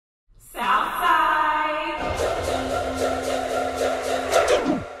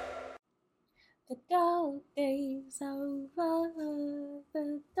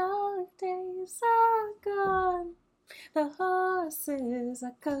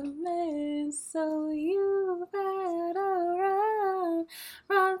coming, so you better run.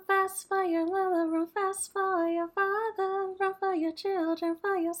 Run fast for your mother, run fast for your father, run for your children,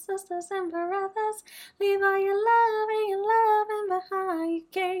 for your sisters and brothers. Leave all your love and your loving behind. You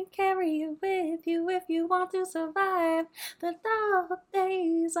can't carry it with you if you want to survive. The dark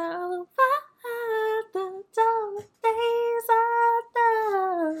days are over. The dark days are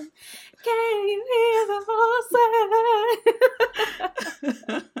done. Can you hear the horses?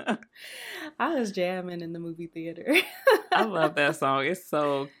 I was jamming in the movie theater. I love that song. It's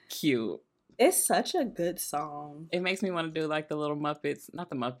so cute. It's such a good song. It makes me want to do like the little Muppets,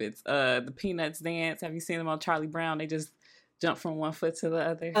 not the Muppets, the Peanuts dance. Have you seen them on Charlie Brown? They just jump from one foot to the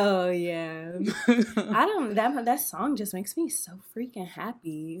other. Oh yeah. That song just makes me so freaking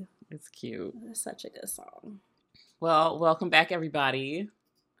happy. It's cute. It's such a good song. Well, welcome back, everybody.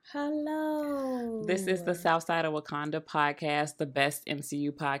 Hello. This is the Southside of Wakanda podcast, the best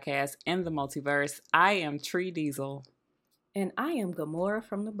MCU podcast in the multiverse. I am Tree Diesel. And I am Gamora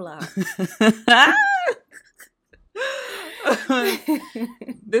from the block.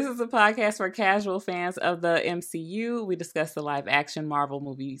 This is a podcast for casual fans of the MCU. We discuss the live action Marvel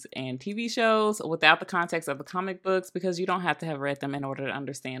movies and TV shows without the context of the comic books because you don't have to have read them in order to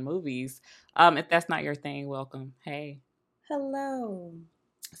understand movies. If that's not your thing, welcome. Hey. Hello.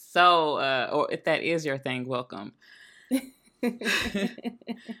 So, or if that is your thing, welcome.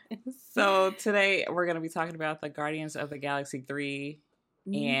 So today we're going to be talking about the Guardians of the Galaxy 3.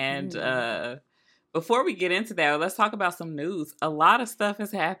 And before we get into that, let's talk about some news. A lot of stuff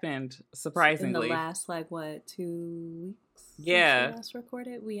has happened, surprisingly. In the last, 2 weeks? Yeah. Since we last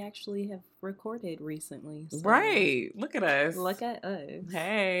recorded? We actually have recorded recently. So. Right. Look at us. Look at us.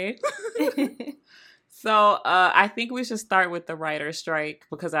 Hey. So I think we should start with the writer's strike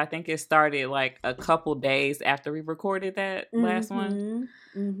because I think it started like a couple days after we recorded that last one.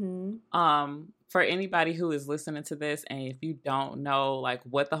 Mm-hmm. For anybody who is listening to this and if you don't know like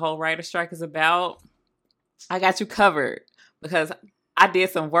what the whole writer's strike is about, I got you covered because I did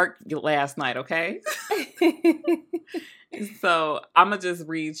some work last night, okay? So I'm going to just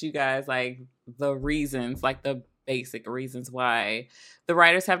read you guys like the reasons, like the basic reasons why the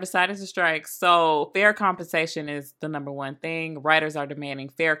writers have decided to strike. So fair compensation is the number one thing. Writers are demanding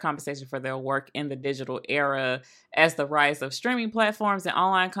fair compensation for their work in the digital era as the rise of streaming platforms and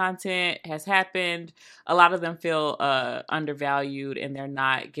online content has happened. A lot of them feel undervalued and they're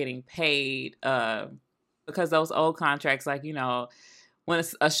not getting paid because those old contracts, like, you know, when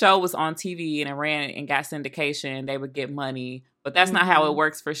a show was on TV and it ran and got syndication, they would get money. But that's not how it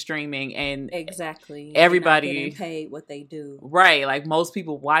works for streaming. And exactly, everybody getting paid what they do. Right, like most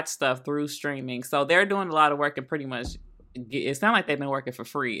people watch stuff through streaming, so they're doing a lot of work and pretty much it sounds like they've been working for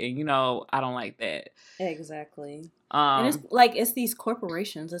free. And you know, I don't like that. Exactly. And it's like it's these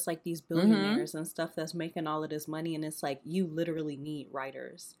corporations, it's like these billionaires and stuff that's making all of this money, and it's like you literally need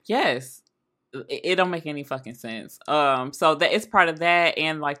writers. Yes. It don't make any fucking sense. So that it's part of that,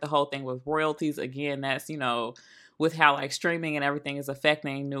 and like the whole thing with royalties. Again, that's, you know, with how like streaming and everything is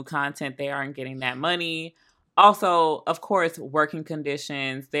affecting new content, they aren't getting that money. Also, of course, working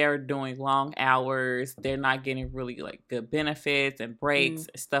conditions. They're doing long hours. They're not getting really like good benefits and breaks,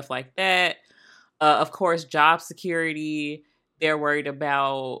 stuff like that. Of course, job security. They're worried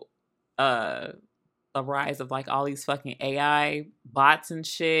about a rise of like all these fucking AI bots and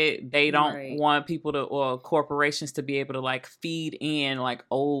shit. They don't want people to, or corporations to be able to like feed in like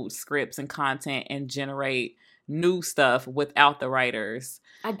old scripts and content and generate new stuff without the writers.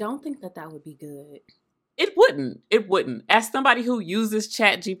 I don't think that would be good. It wouldn't. As somebody who uses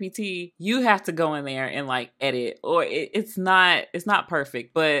ChatGPT, you have to go in there and like edit, or it's not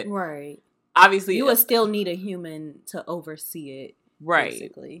perfect, but obviously you would still need a human to oversee it. Right.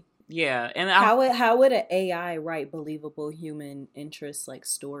 Basically. Yeah, and how would an AI write believable human interests like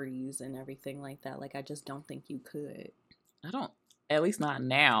stories and everything like that? Like, I just don't think you could. At least not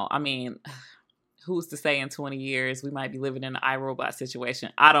now. I mean, who's to say in 20 years we might be living in an iRobot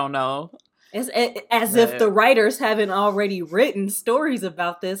situation? I don't know. It's as if the writers haven't already written stories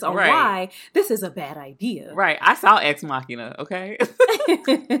about this on why this is a bad idea. Right. I saw Ex Machina, okay?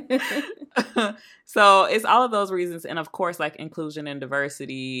 So it's all of those reasons. And of course, like inclusion and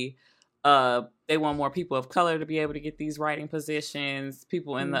diversity. They want more people of color to be able to get these writing positions,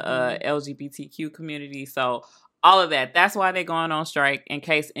 people in the LGBTQ community. So all of that. That's why they're going on strike, in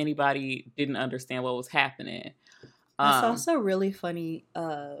case anybody didn't understand what was happening. It's also really funny.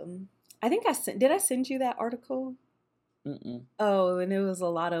 I think did I send you that article? Mm-mm. Oh, and it was a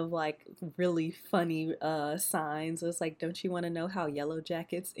lot of like really funny signs. It was like, don't you want to know how Yellow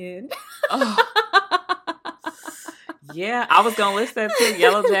Jackets end? Yeah, I was gonna list that too.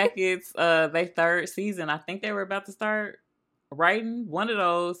 Yellow Jackets, they third season. I think they were about to start writing one of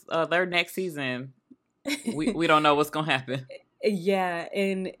those. Their next season. We don't know what's gonna happen. Yeah,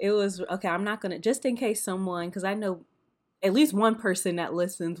 and it was okay. I'm not gonna, just in case someone, because I know at least one person that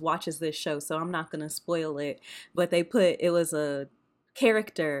listens watches this show, so I'm not gonna spoil it. But they put, it was a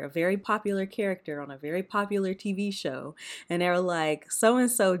character, a very popular character on a very popular TV show, and they were like, so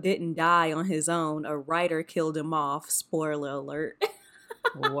and so didn't die on his own. A writer killed him off. Spoiler alert.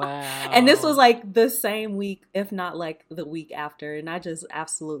 Wow. And this was like the same week, if not like the week after, and I just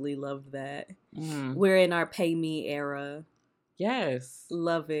absolutely loved that. We're in our pay me era. Yes.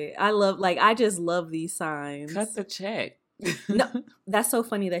 Love it. I just love these signs. Cut the check. No, that's so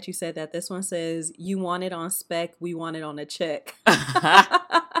funny that you said that. This one says, you want it on spec, we want it on a check.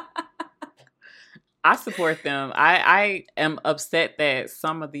 I support them. I am upset that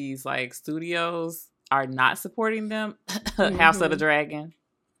some of these like studios are not supporting them. House of the Dragon.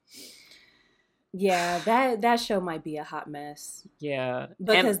 Yeah, that show might be a hot mess. Yeah.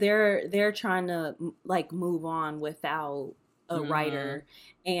 Because they're trying to like move on without a writer.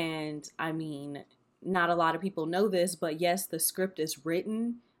 And I mean, not a lot of people know this, but yes, the script is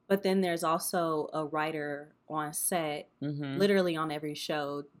written, but then there's also a writer on set, literally on every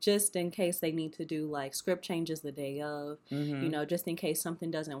show, just in case they need to do like script changes the day of, you know, just in case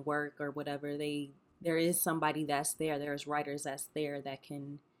something doesn't work or whatever. There is somebody that's there. There's writers that's there that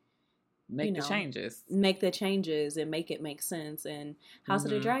can make the changes and make it make sense. And House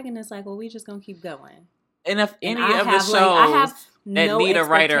of the Dragon is like, well, we just gonna keep going. And if any of the shows that need a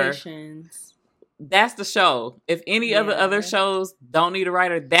writer, that's the show. If any of the other shows don't need a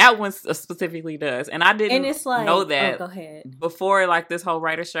writer, that one specifically does. And I didn't know that go ahead. Before like this whole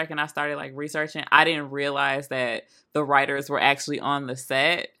writer strike and I started like researching, I didn't realize that the writers were actually on the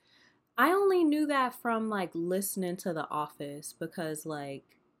set. I only knew that from like listening to The Office, because like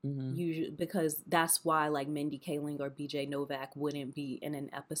usually, because that's why like Mindy Kaling or BJ Novak wouldn't be in an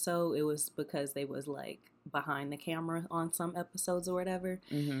episode. It was because they was like behind the camera on some episodes or whatever.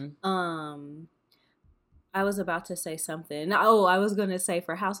 I was about to say something. Oh, I was going to say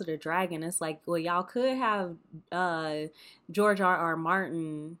for House of the Dragon, it's like, well, y'all could have George R.R.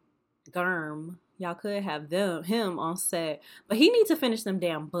 Martin, Germ. Y'all could have him on set, but he needs to finish them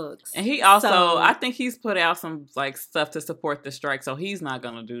damn books. And he also, I think he's put out some like stuff to support the strike, so he's not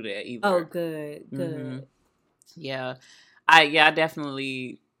going to do that either. Oh, good. Yeah, I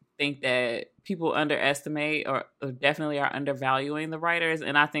definitely think that people underestimate or definitely are undervaluing the writers,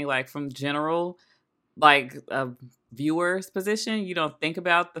 and I think like from general, like a viewer's position, you don't think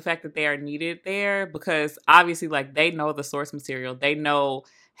about the fact that they are needed there, because obviously like they know the source material, they know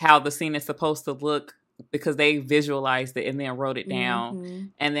how the scene is supposed to look because they visualized it and then wrote it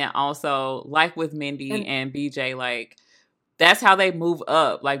down. And then also like with Mindy and BJ, like that's how they move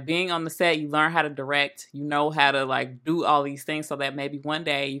up. Like being on the set, you learn how to direct, you know how to like do all these things so that maybe one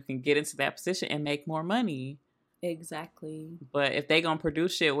day you can get into that position and make more money. Exactly. But if they gonna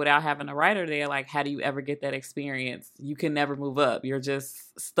produce shit without having a writer there, like how do you ever get that experience? You can never move up. You're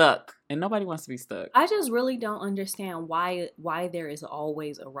just stuck, and nobody wants to be stuck. I just really don't understand why there is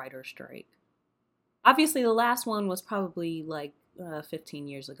always a writer strike. Obviously, the last one was probably like 15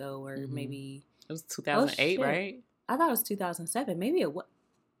 years ago, or maybe it was 2008, right? I thought it was 2007. Maybe it was.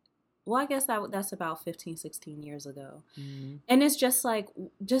 Well, I guess that's about 15, 16 years ago. And it's just like,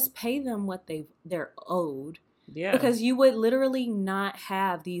 just pay them what they're owed. Yeah. Because you would literally not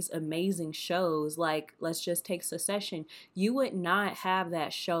have these amazing shows. Like, let's just take Succession. You would not have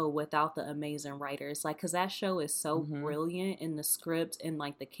that show without the amazing writers. Like, because that show is so brilliant in the script, and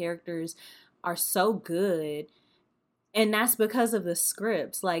like the characters are so good. And that's because of the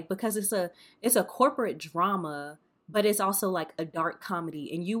scripts. Like, because it's a corporate drama, but it's also like a dark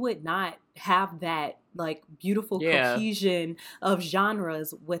comedy, and you would not have that like beautiful cohesion of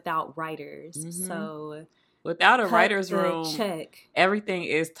genres without writers. So without a writer's room, everything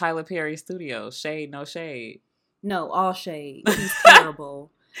is Tyler Perry Studios. Shade, no shade. No, all shade. He's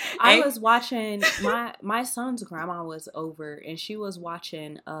terrible. I was watching, my son's grandma was over, and she was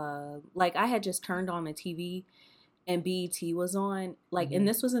watching, like I had just turned on the TV and BET was on, like, and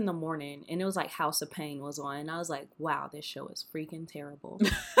this was in the morning, and it was like House of Pain was on, and I was like, wow, this show is freaking terrible.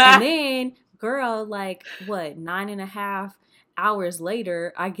 And then, girl, like, what, 9.5 hours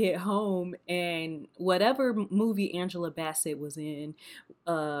later, I get home, and whatever movie Angela Bassett was in,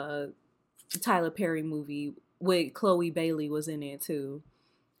 Tyler Perry movie with Chloe Bailey was in it too.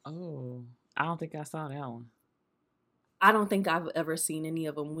 Oh, I don't think I saw that one. I don't think I've ever seen any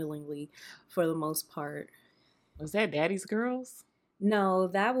of them willingly, for the most part. Was that Daddy's Girls? No,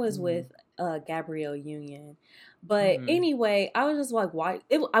 that was with Gabrielle Union. But anyway, I was just like, why?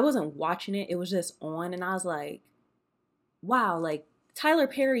 I wasn't watching it. It was just on. And I was like, wow, like Tyler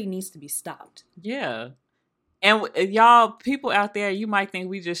Perry needs to be stopped. Yeah. And y'all, people out there, you might think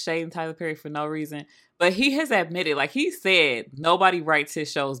we just shading Tyler Perry for no reason. But he has admitted, like he said, nobody writes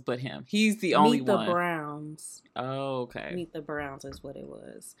his shows but him. He's the only one. Meet the Browns. Oh, okay. Meet the Browns is what it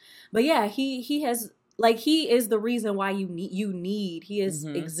was. But yeah, he has, like, he is the reason why you need he is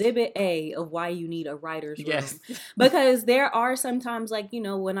exhibit A of why you need a writer's room. Yes. Because there are sometimes, like, you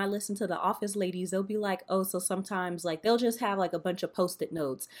know, when I listen to the Office ladies, they'll be like, oh, so sometimes like they'll just have like a bunch of post-it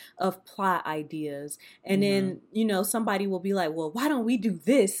notes of plot ideas, and then, you know, somebody will be like, well, why don't we do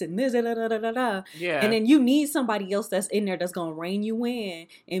this and this, da, da, da, da, da. Yeah. And then you need somebody else that's in there that's gonna rein you in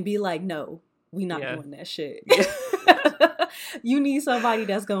and be like, no, we not doing that shit. You need somebody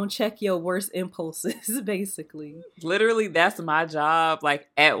that's gonna check your worst impulses, basically. Literally, that's my job. Like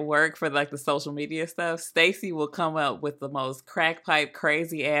at work for like the social media stuff, Stacy will come up with the most crack pipe,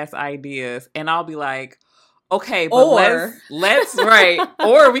 crazy ass ideas, and I'll be like, okay, but let's right,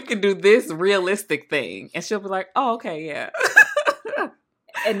 or we can do this realistic thing, and she'll be like, oh, okay, yeah.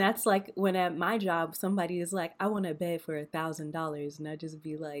 And that's like when at my job, somebody is like, I want a bed for $1,000. And I just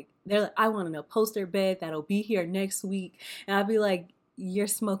be like, they're like, I want an upholstered bed that'll be here next week. And I'd be like, you're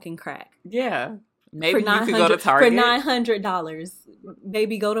smoking crack. Yeah. Maybe you could go to Target. For $900.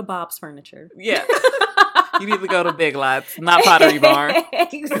 Baby, go to Bob's Furniture. Yeah. You need to go to Big Lots, not Pottery Barn.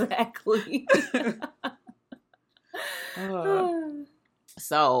 Exactly.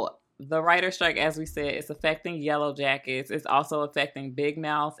 So the writer strike, as we said, is affecting Yellow Jackets. It's also affecting Big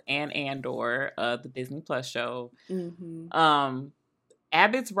Mouth and Andor, the Disney Plus show.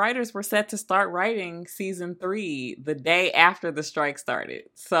 Abbott's writers were set to start writing season 3 the day after the strike started.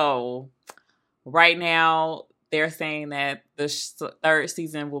 So right now they're saying that the third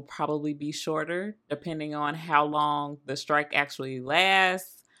season will probably be shorter, depending on how long the strike actually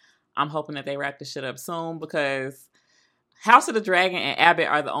lasts. I'm hoping that they wrap this shit up soon, because House of the Dragon and Abbott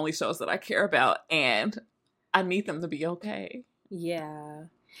are the only shows that I care about, and I need them to be okay. Yeah.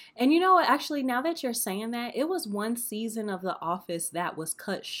 And you know what? Actually, now that you're saying that, it was one season of The Office that was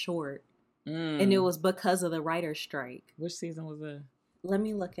cut short. And it was because of the writer's strike. Which season was it? Let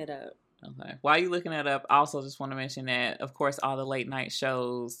me look it up. Okay. While you're looking it up, I also just want to mention that, of course, all the late night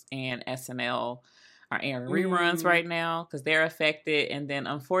shows and SNL are airing reruns right now because they're affected. And then,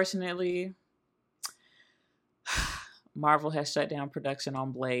 unfortunately, Marvel has shut down production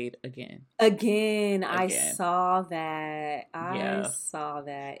on Blade again. Again. I saw that. I saw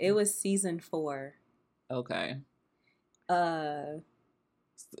that. It was season 4. Okay.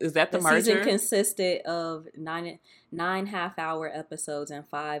 Is that the merger? Season consisted of 9 half-hour episodes and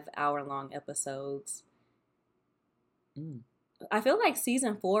 5-hour-long episodes. I feel like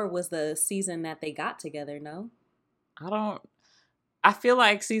season 4 was the season that they got together, no? I feel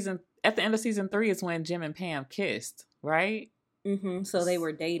like at the end of season 3 is when Jim and Pam kissed, right? So they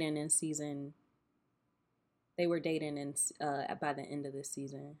were dating in by the end of the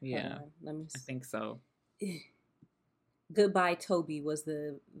season. Yeah. I think so. Goodbye, Toby was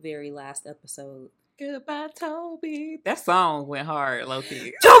the very last episode. Goodbye, Toby. That song went hard,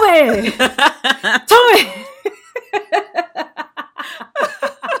 low-key. Toby! Toby!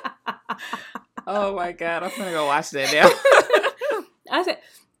 Oh my God, I'm gonna go watch that now.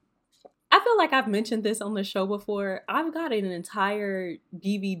 I feel like I've mentioned this on the show before. I've got an entire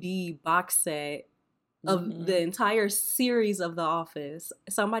DVD box set of the entire series of The Office.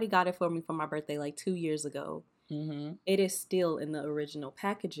 Somebody got it for me for my birthday like 2 years ago. It is still in the original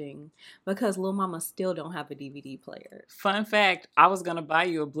packaging because Lil Mama still don't have a DVD player. Fun fact, I was going to buy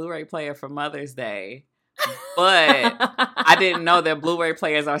you a Blu-ray player for Mother's Day, but I didn't know that Blu-ray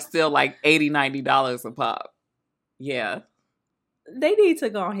players are still like $80, $90 a pop. Yeah. They need to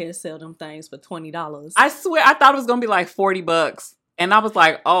go ahead and sell them things for $20. I swear, I thought it was going to be like $40. And I was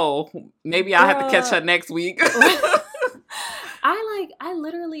like, oh, maybe I'll have to catch her next week.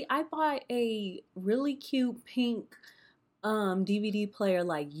 I bought a really cute pink DVD player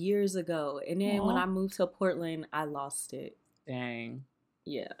like years ago. And then when I moved to Portland, I lost it. Dang.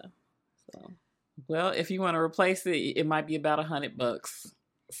 Yeah. So. Well, if you want to replace it, it might be about $100.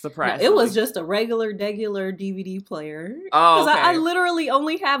 Surprisingly. No, it was just a regular DVD player. Oh, okay. I literally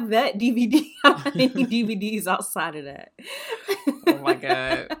only have that DVD. How many DVDs outside of that? Oh my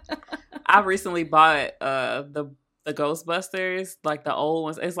God. I recently bought the Ghostbusters, like the old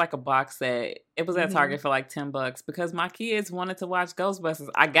ones. It's like a box set. It was at Target for like $10 because my kids wanted to watch Ghostbusters.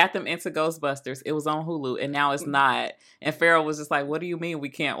 I got them into Ghostbusters. It was on Hulu and now it's not. And Farrell was just like, what do you mean we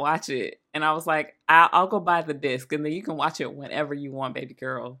can't watch it? And I was like, I'll go buy the disc and then you can watch it whenever you want, baby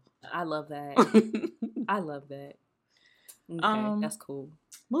girl. I love that. I love that. Okay, that's cool.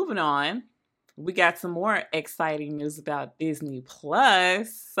 Moving on. We got some more exciting news about Disney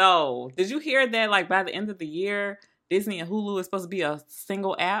Plus. So, did you hear that like by the end of the year, Disney and Hulu is supposed to be a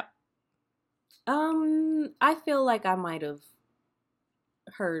single app? I feel like I might have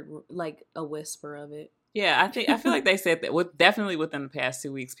heard like a whisper of it. Yeah, I feel like they said that definitely within the past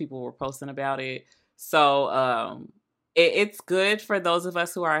 2 weeks, people were posting about it. So, it's good for those of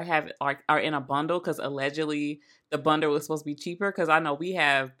us who are in a bundle, because allegedly the bundle was supposed to be cheaper. Because I know we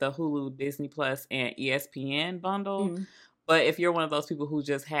have the Hulu, Disney Plus, and ESPN bundle. Mm-hmm. But if you're one of those people who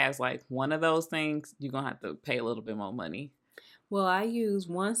just has like one of those things, you're gonna have to pay a little bit more money. Well, I use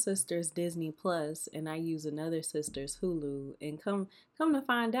one sister's Disney Plus and I use another sister's Hulu, and come to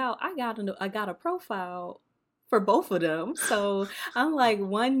find out, I got a profile for both of them. So I'm like,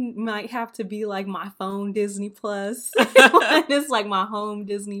 one might have to be like my phone Disney Plus. One is like my home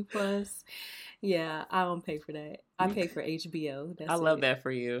Disney Plus. Yeah, I don't pay for that. I pay for HBO. I love that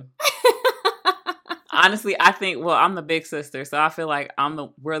for you. Honestly, I think, well, I'm the big sister, so I feel like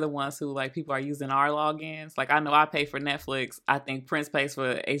we're the ones who, like, people are using our logins. Like, I know I pay for Netflix. I think Prince pays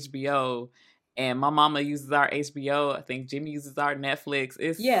for HBO, and my mama uses our HBO. I think Jimmy uses our Netflix.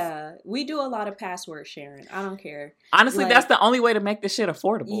 Yeah, we do a lot of password sharing. I don't care. Honestly, that's the only way to make this shit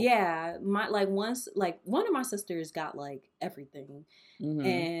affordable. Yeah, one of my sisters got like everything,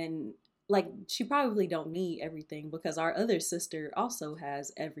 and like she probably don't need everything because our other sister also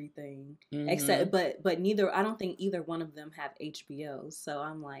has everything, except but I don't think either one of them have HBO. So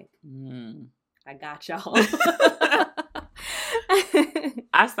I'm like, I got y'all.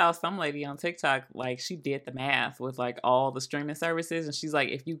 I saw some lady on TikTok, like she did the math with like all the streaming services, and she's like,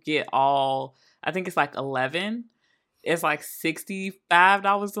 if you get all, I think it's like 11, it's like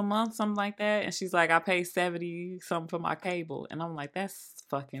 $65 a month, something like that. And she's like, I pay $70 something for my cable, and I'm like, that's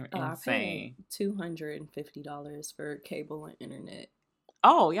fucking insane. I paid $250 for cable and internet.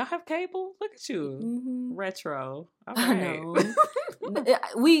 Oh, y'all have cable? Look at you, retro. All right. I know.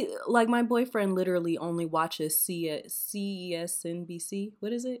 We like my boyfriend literally only watches CSNBC.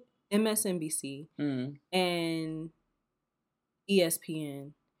 What is it? MSNBC and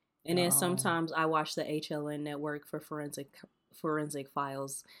ESPN. And then sometimes I watch the HLN network for forensic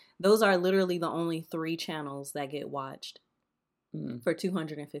files. Those are literally the only 3 channels that get watched for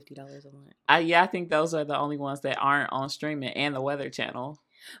 $250 a month. I think those are the only ones that aren't on streaming, and the Weather Channel.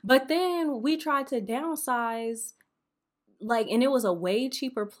 But then we tried to downsize, like, and it was a way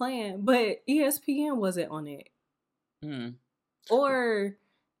cheaper plan, but ESPN wasn't on it. Or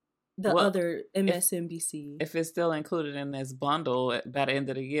the other MSNBC. If it's still included in this bundle by the end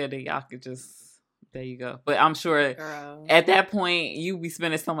of the year, then y'all could just, there you go. But I'm sure at that point, you be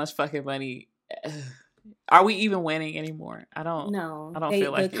spending so much fucking money. Are we even winning anymore? I don't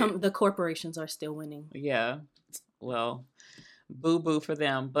feel like the corporations are still winning. Yeah. Well, boo-boo for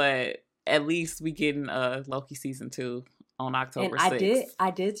them. But at least we getting Loki season 2 on October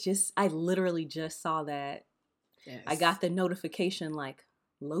 6th. I literally just saw that. Yes. I got the notification like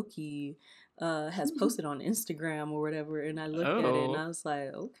Loki has posted on Instagram or whatever, and I looked at it and I was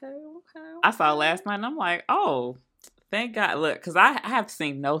like, okay. I saw it last night and I'm like, oh, thank God. Look, because I have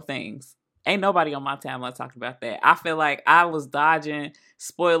seen no things. Ain't nobody on my timeline talking about that. I feel like I was dodging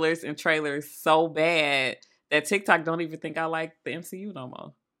spoilers and trailers so bad that TikTok don't even think I like the MCU no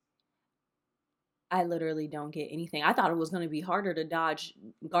more. I literally don't get anything. I thought it was going to be harder to dodge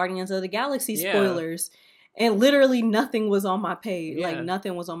Guardians of the Galaxy spoilers. And literally nothing was on my page. Yeah. Like,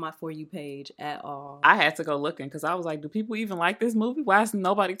 nothing was on my For You page at all. I had to go looking because I was like, do people even like this movie? Why is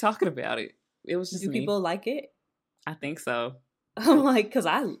nobody talking about it? It was just me. Do people like it? I think so. I'm like, because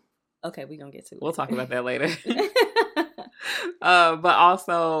okay, we're going to get to it. We'll talk about that later. But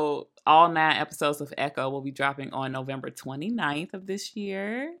also, all 9 episodes of Echo will be dropping on November 29th of this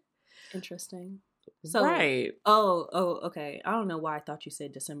year. Interesting. So, right. Oh, okay. I don't know why I thought you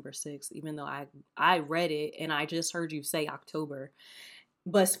said December 6th, even though I read it and I just heard you say October.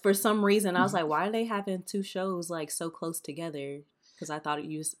 But for some reason, I was like, why are they having 2 shows like so close together? Because I thought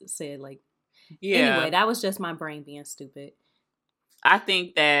you said like, Anyway, that was just my brain being stupid. I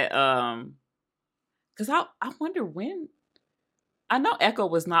think that, because I wonder when, I know Echo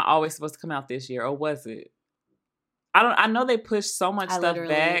was not always supposed to come out this year, or was it? I know they pushed so much stuff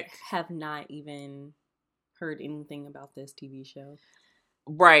back. I have not even heard anything about this TV show.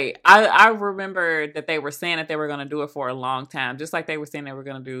 Right. I remember that they were saying that they were going to do it for a long time. Just like they were saying they were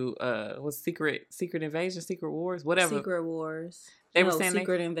going to do, was Secret Invasion, Secret Wars, whatever. Secret Wars. They were saying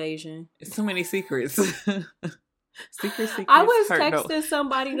Secret Invasion. It's too many secrets. Secrets. I was texting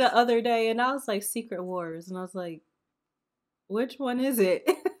somebody the other day and I was like, Secret Wars. And I was like, Which one is it?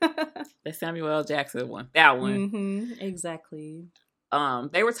 The Samuel L. Jackson one. That one. Mm-hmm. Exactly.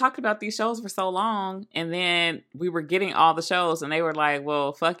 They were talking about these shows for so long, and then we were getting all the shows, and they were like,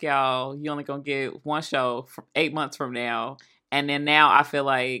 well, fuck y'all. You only gonna get one show for 8 months from now. And then now I feel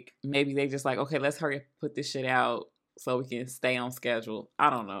like maybe they just like, okay, let's hurry up and put this shit out so we can stay on schedule. I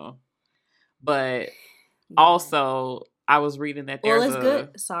don't know. But also, I was reading that there's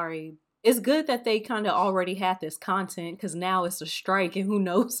good. Sorry. It's good that they kind of already had this content because now it's a strike and who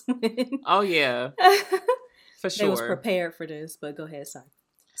knows when. Oh, yeah. For sure. They was prepared for this, but go ahead.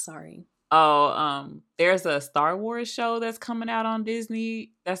 Sorry. Oh, there's a Star Wars show that's coming out on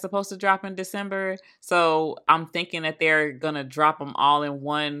Disney that's supposed to drop in December. So I'm thinking that they're going to drop them all in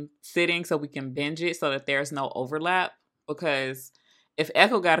one sitting so we can binge it so that there's no overlap. Because if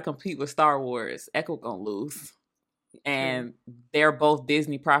Echo got to compete with Star Wars, Echo going to lose. And they're both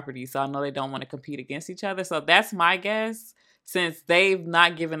Disney properties, so I know they don't want to compete against each other. So that's my guess, since they've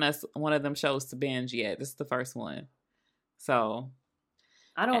not given us one of them shows to binge yet. This is the first one. So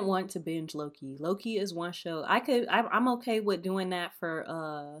I don't want to binge Loki. Loki is one show. I'm okay with doing that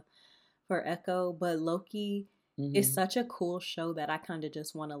for Echo, but Loki is such a cool show that I kind of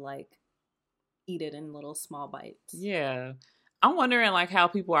just want to like eat it in little small bites. Yeah. I'm wondering like how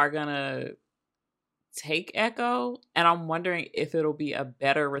people are gonna take Echo, and I'm wondering if it'll be a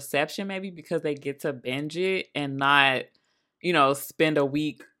better reception maybe because they get to binge it and not, spend a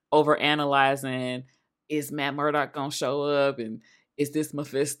week over analyzing, is Matt Murdock gonna show up and is this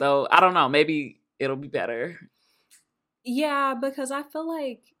Mephisto? I don't know, maybe it'll be better. Yeah, because I feel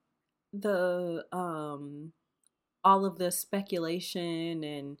like the all of the speculation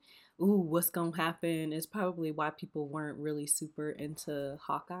and what's gonna happen is probably why people weren't really super into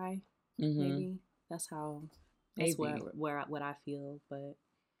Hawkeye. Maybe that's what I feel. But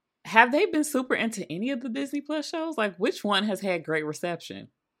have they been super into any of the Disney Plus shows? Like, which one has had great reception?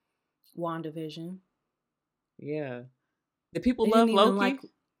 WandaVision. Yeah. Do people love Loki?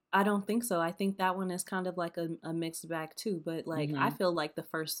 I don't think so. I think that one is kind of like a mixed bag too. But like, I feel like the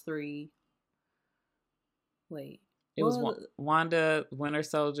first three. Wait. It was Wanda, Winter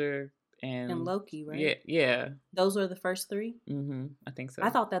Soldier, and Loki, right? Yeah. Those were the first three? Mm-hmm. I think so. I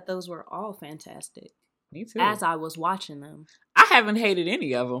thought that those were all fantastic. Me too. As I was watching them. I haven't hated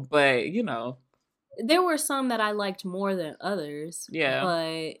any of them, but, There were some that I liked more than others. Yeah.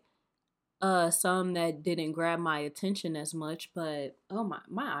 But some that didn't grab my attention as much. But, my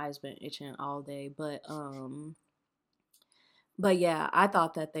eyes been itching all day. But yeah, I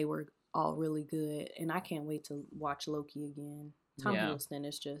thought that they were all really good. And I can't wait to watch Loki again. Tom Hiddleston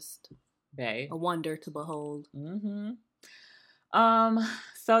is just a wonder to behold. Mm-hmm.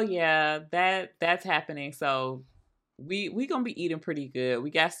 So yeah, that's happening. So we gonna be eating pretty good. We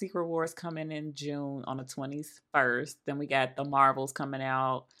got Secret Wars coming in June on the 21st. Then we got the Marvels coming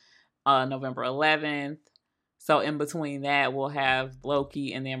out November 11th. So in between that, we'll have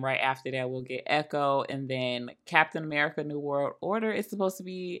Loki, and then right after that, we'll get Echo, and then Captain America: New World Order is supposed to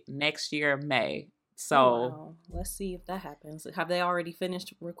be next year, May. So let's see if that happens. Have they already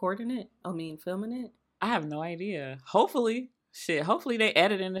finished recording it? Filming it? I have no idea. Hopefully they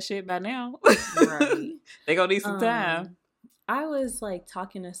editing the shit by now. Right. They gonna need some time. I was like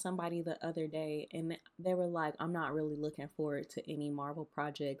talking to somebody the other day, and they were like, I'm not really looking forward to any Marvel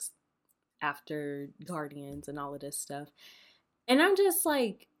projects after Guardians and all of this stuff. And I'm just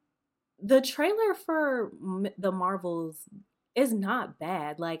like, the trailer for the Marvels is not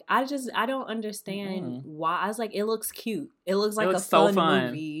bad. Like, I don't understand why. I was like, it looks cute. It looks like a fun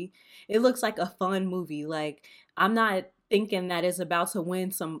movie. It looks like a fun movie. Like, I'm not thinking that it's about to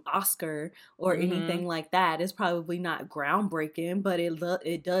win some Oscar or anything like that. It's probably not groundbreaking, but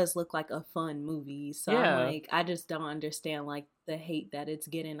it does look like a fun movie. So I'm like, I just don't understand like the hate that it's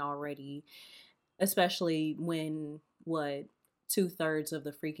getting already, especially when 2/3 of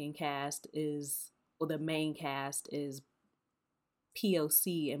the freaking cast the main cast is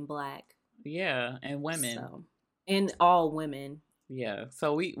POC and Black. Yeah, and women. So, and all women. Yeah,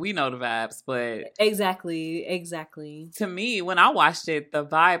 so we know the vibes, but exactly. To me, when I watched it, the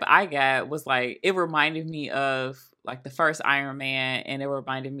vibe I got was like, it reminded me of like the first Iron Man, and it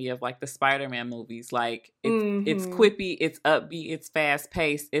reminded me of like the Spider-Man movies. Like it's quippy, it's upbeat, it's fast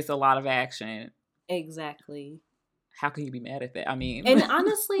paced, it's a lot of action. Exactly. How can you be mad at that? I mean, and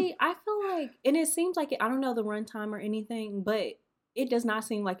honestly, I feel like, and it seems like I don't know the runtime or anything, but it does not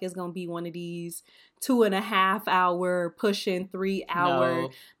seem like it's gonna be one of these 2.5 hour pushing 3 hour No.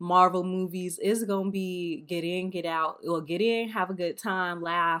 Marvel movies. It's gonna be get in, get out, or get in, have a good time,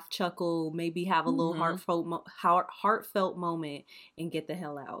 laugh, chuckle, maybe have a little heartfelt moment, and get the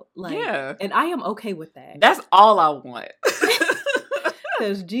hell out. Like, Yeah. and I am okay with that. That's all I want.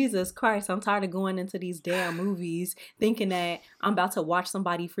 Because Jesus Christ, I'm tired of going into these damn movies thinking that I'm about to watch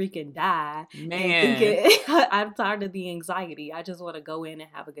somebody freaking die. Man. And thinking, I'm tired of the anxiety. I just want to go in and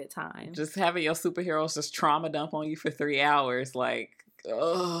have a good time. Just having your superheroes just trauma dump on you for 3 hours. Like,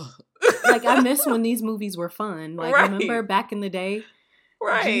 ugh. Like, I miss when these movies were fun. Like, Right. remember back in the day?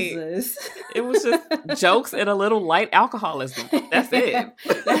 Right. Jesus. It was just jokes and a little light alcoholism. That's it.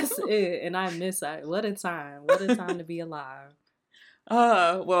 That's it. And I miss it. What a time. What a time to be alive.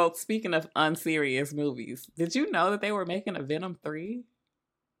 Well, speaking of unserious movies, did you know that they were making a Venom 3?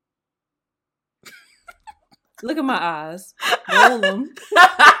 Look at my eyes. Roll them.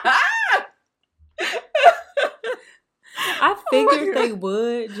 I figured they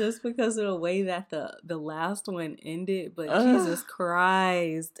would just because of the way that the last one ended. But Jesus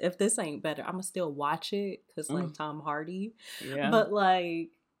Christ, if this ain't better, I'm going to still watch it because, like, Tom Hardy. Yeah. But,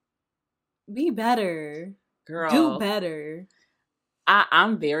 like, be better. Girl. Do better.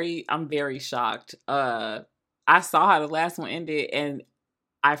 I'm very shocked. I saw how the last one ended and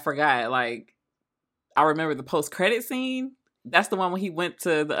I forgot. Like, I remember the post-credit scene. That's the one when he went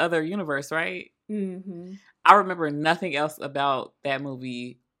to the other universe, right? Mm-hmm. I remember nothing else about that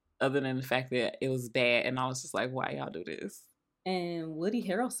movie other than the fact that it was bad, and I was just like, "Why y'all do this?" And Woody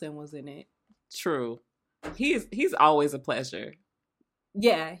Harrelson was in it. True, he's always a pleasure.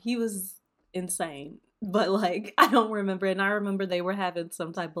 Yeah, he was insane. But, like, I don't remember. And I remember they were having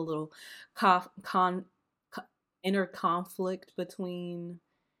some type of little inner conflict between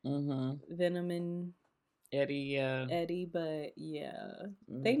Venom and Eddie. Eddie. But, yeah,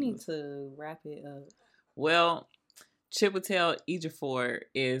 they need to wrap it up. Well, Chiwetel Ejiofor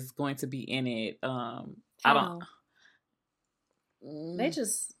is going to be in it. I don't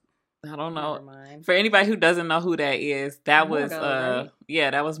know. For anybody who doesn't know who that is, that was Mordo,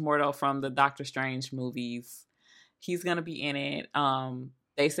 right? That was Mordo from the Doctor Strange movies. He's gonna be in it.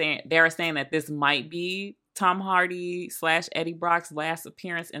 They're saying that this might be Tom Hardy / Eddie Brock's last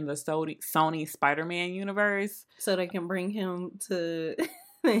appearance in the Sony Spider-Man universe. So they can bring him to the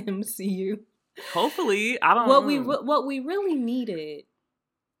MCU. Hopefully, I don't know. What we really needed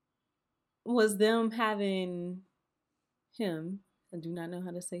was them having him. I do not know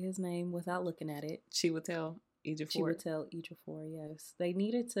how to say his name without looking at it. Chiwetel Ejiofor, yes. They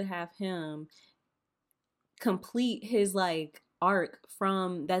needed to have him complete his, like, arc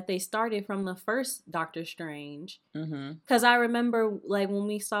from that they started from the first Doctor Strange. Because I remember, like, when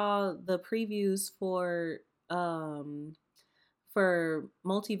we saw the previews for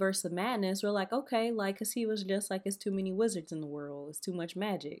Multiverse of Madness, we're like, okay, like, because he was just like, it's too many wizards in the world. It's too much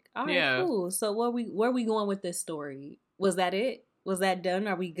magic. All right, cool. So where are we going with this story? Was that it? Was that done?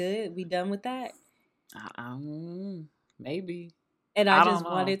 Are we good? We done with that? Maybe. And I just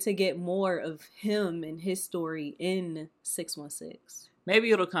wanted to get more of him and his story in 616.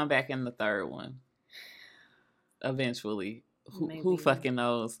 Maybe it'll come back in the third one. Eventually. Who fucking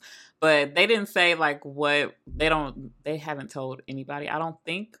knows? But they didn't say, like, what they haven't told anybody, I don't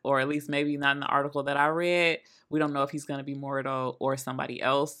think, or at least maybe not in the article that I read. We don't know if he's going to be Mordo or somebody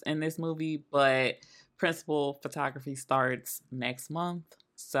else in this movie, but principal photography starts next month.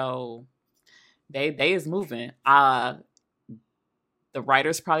 So they is moving. The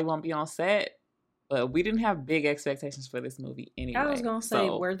writers probably won't be on set, but we didn't have big expectations for this movie anyway. I was going to say,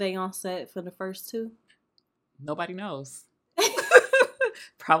 were they on set for the first two? Nobody knows.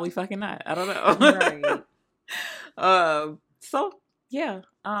 Probably fucking not. I don't know. Right. So yeah.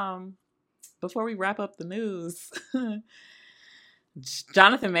 Before we wrap up the news,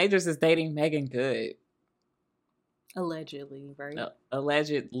 Jonathan Majors is dating Megan Good. Allegedly, right?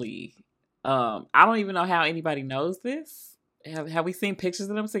 Allegedly. I don't even know how anybody knows this. Have we seen pictures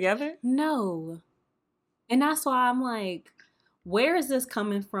of them together? No. And that's why I'm like, where is this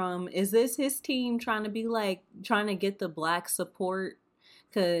coming from? Is this his team trying to get the black support?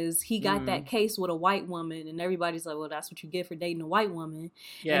 Because he got that case with a white woman, and everybody's like, well, that's what you get for dating a white woman.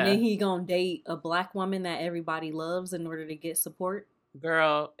 Yeah. And then he gonna date a black woman that everybody loves in order to get support?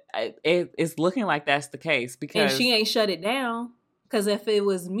 Girl, it's looking like that's the case. Because... And she ain't shut it down. Because if it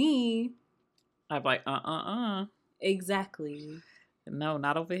was me... I'd be like, Exactly. No,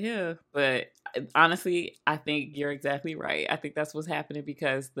 not over here. But honestly, I think you're exactly right. I think that's what's happening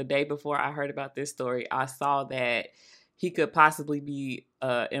because the day before I heard about this story, I saw that he could possibly be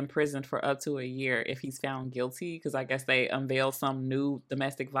imprisoned for up to a year if he's found guilty, because I guess they unveiled some new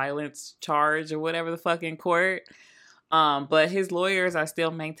domestic violence charge or whatever the fuck in court. But his lawyers are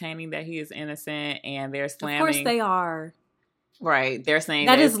still maintaining that he is innocent, and they're slamming. Of course they are. Right. They're saying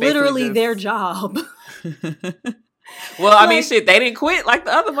that is literally their job. Well, I mean, shit, they didn't quit like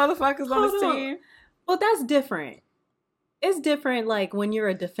the other motherfuckers on this team. Well, that's different. It's different, like, when you're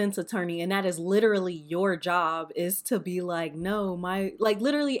a defense attorney and that is literally your job, is to be like, no,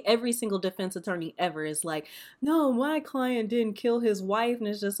 literally every single defense attorney ever is like, no, my client didn't kill his wife. And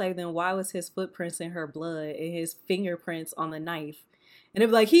it's just like, then why was his footprints in her blood and his fingerprints on the knife? And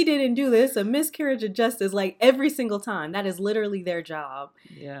it'd be like, he didn't do this, a miscarriage of justice, like, every single time. That is literally their job.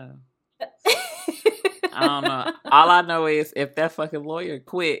 Yeah. I don't know. All I know is if that fucking lawyer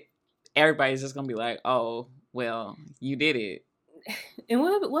quit, everybody's just gonna be like, oh, well, you did it. And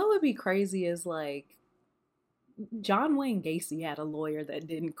what would be crazy is, like, John Wayne Gacy had a lawyer that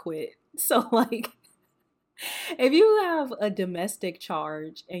didn't quit. So, like, if you have a domestic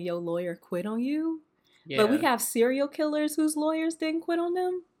charge and your lawyer quit on you, but we have serial killers whose lawyers didn't quit on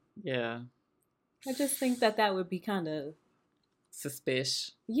them. Yeah. I just think that would be kind of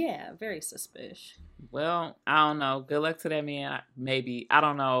suspicious. Yeah, very suspicious. Well, I don't know. Good luck to that man. Maybe. I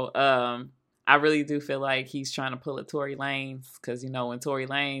don't know. I really do feel like he's trying to pull a Tory Lanez, because, you know, when Tory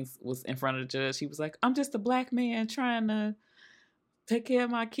Lanez was in front of the judge, he was like, I'm just a black man trying to take care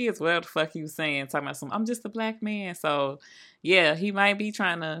of my kids. Whatever the fuck he was saying, talking about I'm just a black man. So, yeah, he might be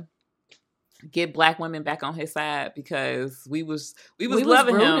trying to get black women back on his side, because we was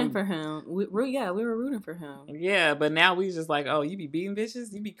loving him. For him. We were rooting for him. Yeah, but now we just like, oh, you be beating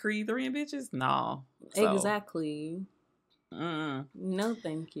bitches? You be Creed 3ing bitches? No. So. Exactly. No,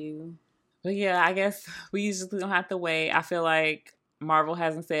 thank you. But yeah, I guess we usually don't have to wait. I feel like Marvel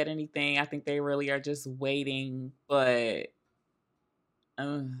hasn't said anything. I think they really are just waiting. But I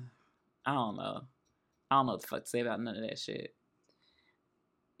don't know. I don't know what the fuck to say about none of that shit.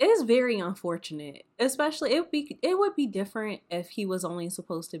 It is very unfortunate. Especially, it would be different if he was only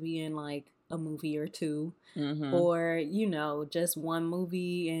supposed to be in, like, a movie or two. Mm-hmm. Or, you know, just one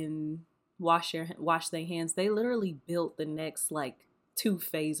movie and wash their hands. They literally built the next, like, 2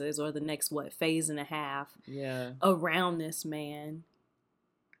 phases, or the next phase and a half around this man.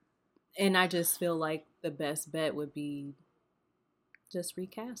 And I just feel like the best bet would be just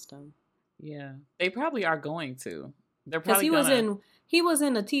recast him. Yeah, they probably are going to. They're probably he was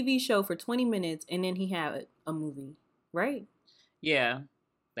in a TV show for 20 minutes and then he had a movie, right? Yeah,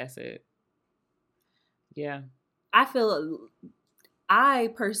 that's it. Yeah, I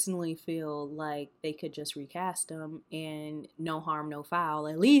personally feel like they could just recast him and no harm, no foul.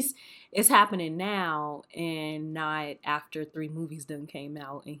 At least it's happening now and not after 3 movies done came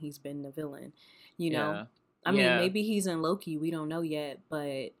out and he's been the villain. You know? I mean, maybe he's in Loki. We don't know yet,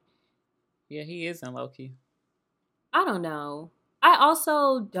 but... Yeah, he is in Loki. I don't know. I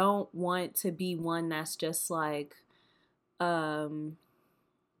also don't want to be one that's just like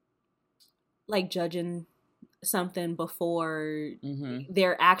judging something before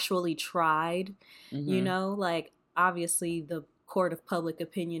they're actually tried. You know, like, obviously the court of public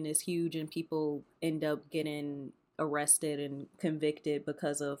opinion is huge and people end up getting arrested and convicted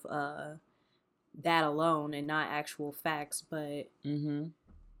because of that alone and not actual facts. But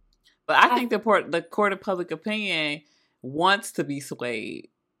but I think the court of public opinion wants to be swayed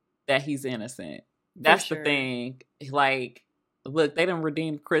that he's innocent. That's the thing. Like, look, they done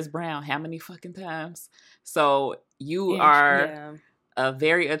redeemed Chris Brown how many fucking times? So you are a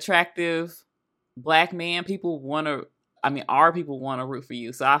very attractive black man. Our people want to root for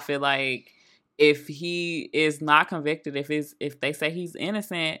you. So I feel like if he is not convicted, if they say he's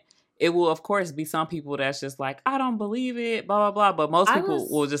innocent, it will, of course, be some people that's just like, I don't believe it, blah, blah, blah. But most people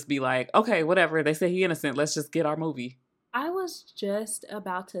will just be like, okay, whatever. They say he's innocent. Let's just get our movie. I was just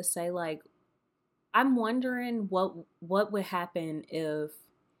about to say, like, I'm wondering what would happen if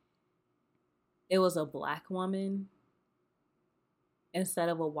it was a black woman instead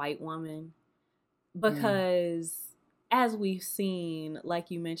of a white woman. Because as we've seen,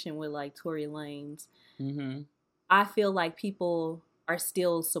 like you mentioned with, like, Tory Lanez, I feel like people are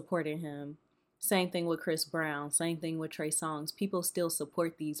still supporting him. Same thing with Chris Brown. Same thing with Trey Songz. People still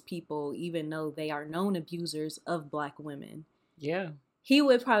support these people even though they are known abusers of black women. Yeah. He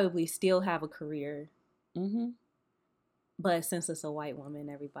would probably still have a career. But since it's a white woman,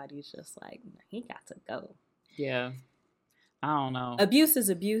 everybody's just like, he got to go. Yeah. I don't know. Abuse is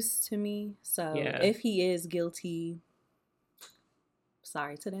abuse to me. So if he is guilty,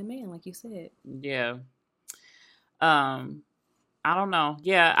 sorry to that man, like you said. Yeah. I don't know.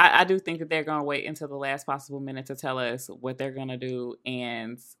 Yeah, I do think that they're going to wait until the last possible minute to tell us what they're going to do.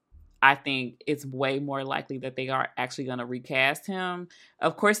 And I think it's way more likely that they are actually going to recast him.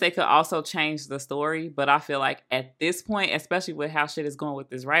 Of course, they could also change the story. But I feel like at this point, especially with how shit is going with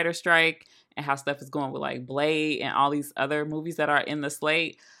this writer strike and how stuff is going with like Blade and all these other movies that are in the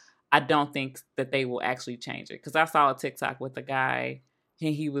slate, I don't think that they will actually change it. Because I saw a TikTok with a guy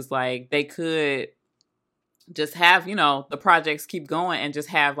and he was like, they could just have, the projects keep going and just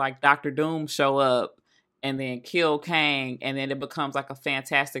have like Doctor Doom show up and then kill Kang, and then it becomes like a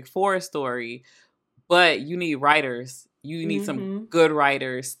Fantastic Four story. But you need writers. You need some good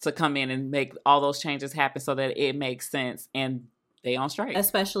writers to come in and make all those changes happen so that it makes sense. And they on strike.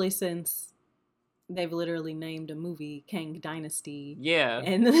 Especially since they've literally named a movie Kang Dynasty. Yeah.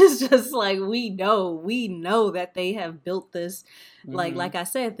 And it's just like, we know that they have built this, like I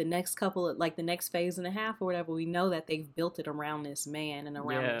said, the next phase and a half or whatever, we know that they've built it around this man and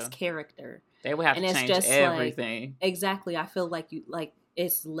around this character. They would have to change everything. Exactly. I feel like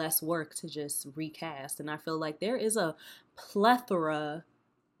it's less work to just recast. And I feel like there is a plethora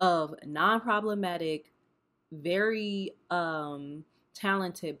of non-problematic, very,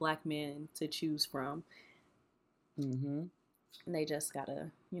 talented Black men to choose from. And they just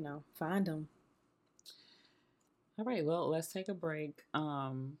gotta, find them. All right, well, let's take a break.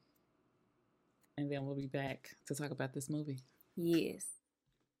 And then we'll be back to talk about this movie. Yes.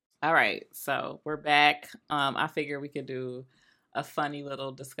 All right, so we're back. I figure we could do a funny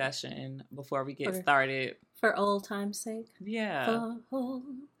little discussion before we get started. For old time's sake? Yeah. For old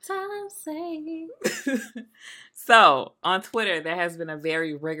time's sake. So, on Twitter, there has been a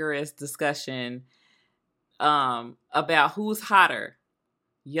very rigorous discussion about who's hotter,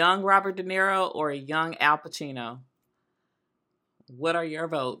 young Robert De Niro or young Al Pacino. What are your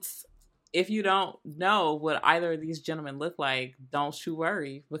votes? If you don't know what either of these gentlemen look like, don't you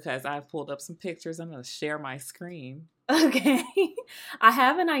worry, because I've pulled up some pictures. I'm going to share my screen. Okay. I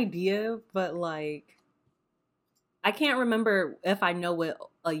have an idea, but I can't remember if I know what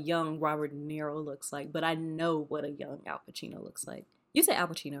a young Robert De Niro looks like, but I know what a young Al Pacino looks like. You said Al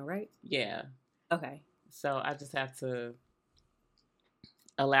Pacino, right? Yeah. Okay. So I just have to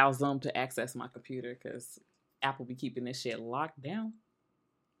allow Zoom to access my computer because Apple be keeping this shit locked down.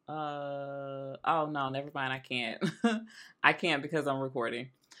 Oh no, never mind. I can't. I can't because I'm recording.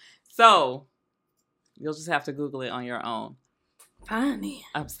 So you'll just have to Google it on your own. Fine.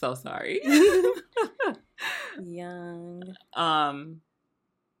 I'm so sorry. Young. I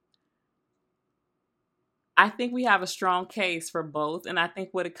think we have a strong case for both, and I think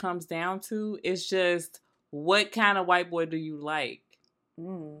what it comes down to is just what kind of white boy do you like?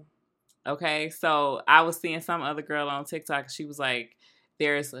 Okay, so I was seeing some other girl on TikTok. She was like,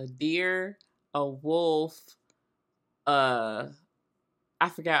 "There's a deer, a wolf, I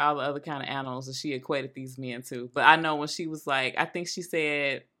forgot all the other kind of animals that she equated these men to. But I know when she was like, I think she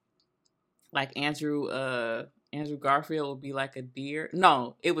said like Andrew Garfield would be like a deer.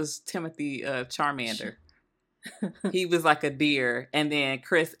 No, it was Timothy Charmander. He was like a deer, and then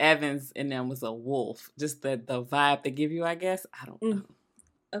Chris Evans and them was a wolf. Just the vibe they give you, I guess. I don't know.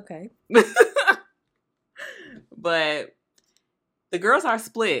 Okay. But the girls are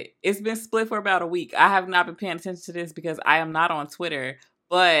split. It's been split for about a week. I have not been paying attention to this because I am not on Twitter.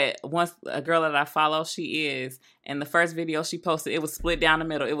 But once a girl that I follow, she is. And the first video she posted, it was split down the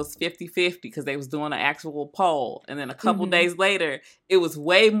middle. It was 50-50 because they was doing an actual poll. And then a couple days later, it was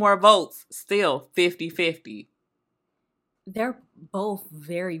way more votes. Still 50-50. They're both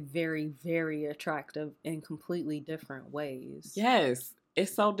very, very, very attractive in completely different ways. Yes.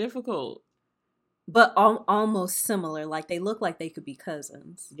 It's so difficult. But almost similar. Like, they look like they could be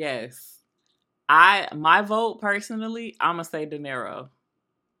cousins. Yes. My vote, personally, I'm going to say De Niro.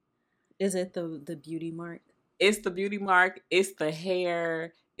 Is it the beauty mark? It's the beauty mark. It's the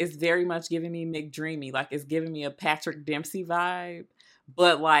hair. It's very much giving me McDreamy. Like, it's giving me a Patrick Dempsey vibe.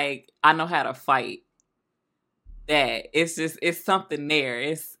 But, like, I know how to fight. That. It's something there.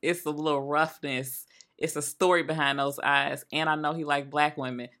 It's a little roughness. It's a story behind those eyes. And I know he like black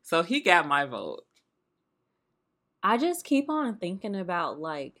women. So he got my vote. I just keep on thinking about,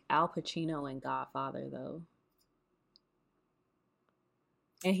 like, Al Pacino and Godfather, though.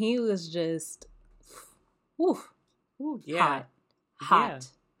 And he was just, yeah. Hot.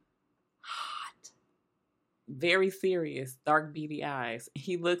 Very serious, dark, beady eyes.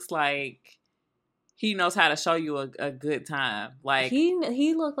 He looks like he knows how to show you a good time. Like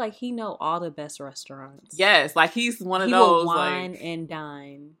he looked like he know all the best restaurants. Yes, like he's one of he those. Will wine like, and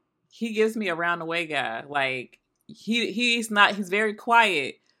dine. He gives me a round the way guy. Like he's very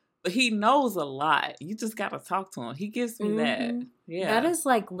quiet, but he knows a lot. You just gotta talk to him. He gives me that. Yeah. That is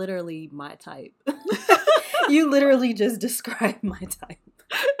like literally my type. You literally just described my type.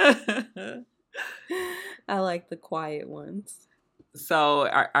 I like the quiet ones. So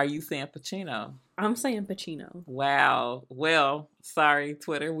are you saying Pacino? I'm saying Pacino. Wow. Well, sorry,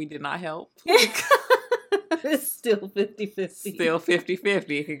 Twitter. We did not help. It's still 50-50. Still 50-50.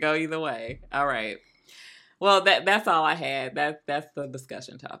 It could go either way. All right. Well, that's all I had. That's the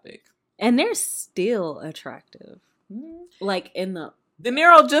discussion topic. And they're still attractive. Like in the... De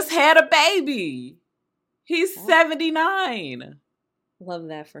Niro just had a baby. He's 79. Love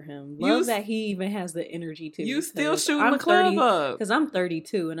that for him. Love that he even has the energy to. You still shooting the club up. Because I'm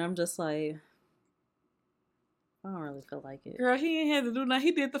 32 and I'm just like, I don't really feel like it. Girl, he ain't had to do nothing.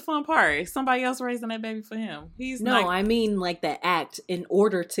 He did the fun part. Somebody else raising that baby for him. I mean like the act in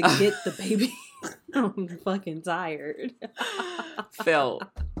order to get the baby. I'm fucking tired. Felt.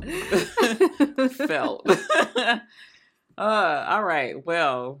 All right.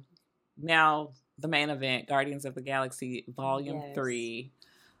 Well, now the main event, Guardians of the Galaxy Volume 3.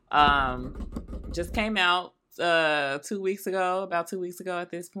 Just came out about 2 weeks ago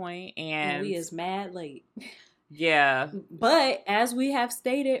at this point. And we is mad late. Yeah. But as we have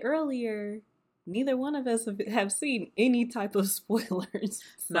stated earlier, neither one of us have seen any type of spoilers.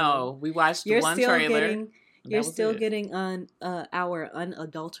 So no, we watched one trailer. You're still getting our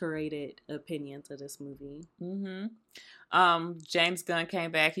unadulterated opinions of this movie. Mm-hmm. James Gunn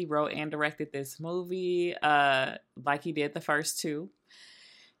came back. He wrote and directed this movie like he did the first two.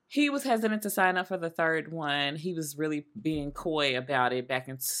 He was hesitant to sign up for the third one. He was really being coy about it back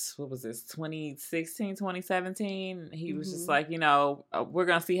in, 2016, 2017. He was just like, we're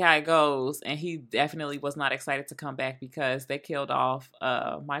going to see how it goes. And he definitely was not excited to come back because they killed off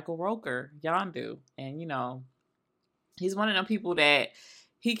Michael Rooker, Yondu. And, he's one of them people that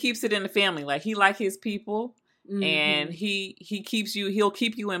he keeps it in the family. Like, he like his people. Mm-hmm. And he'll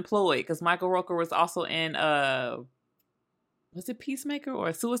keep you employed. Because Michael Rooker was also in... was it Peacemaker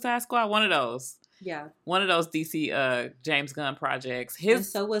or Suicide Squad? One of those. Yeah. One of those DC James Gunn projects. And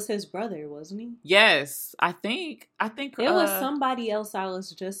so was his brother, wasn't he? Yes. I think it was somebody else I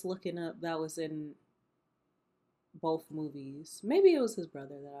was just looking up that was in both movies. Maybe it was his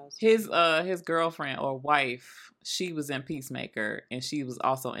brother that I was his girlfriend or wife, she was in Peacemaker and she was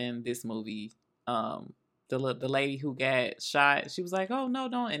also in this movie. The lady who got shot, she was like, "Oh no,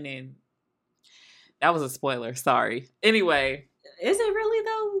 don't," and then that was a spoiler. Sorry. Anyway. Is it really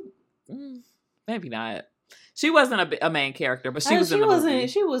though? Maybe not. She wasn't a main character, but she was in the movie.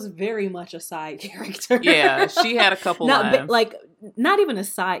 She was very much a side character. Yeah, she had a couple lines. Not even a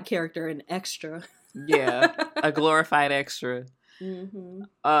side character, an extra. Yeah, a glorified extra.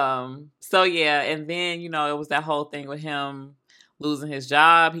 Mm-hmm. So yeah, and then, it was that whole thing with him losing his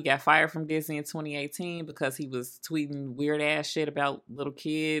job. He got fired from Disney in 2018 because he was tweeting weird ass shit about little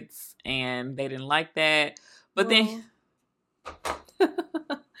kids and they didn't like that. But then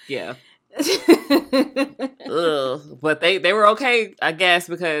yeah. But they were okay, I guess,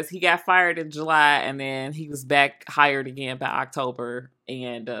 because he got fired in July and then he was back hired again by October,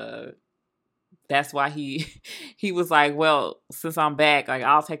 and that's why he was like, well, since I'm back, like,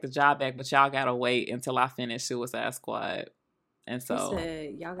 I'll take the job back, but y'all gotta wait until I finish Suicide Squad. And so he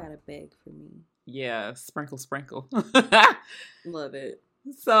said, y'all gotta beg for me. Yeah, sprinkle. Love it.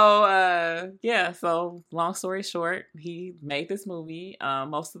 So, so long story short, he made this movie.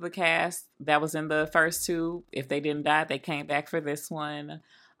 Most of the cast that was in the first two, if they didn't die, they came back for this one.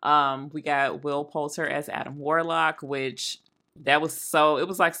 We got Will Poulter as Adam Warlock, which it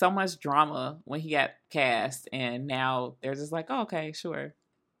was like so much drama when he got cast, and now they're just like, oh, okay, sure.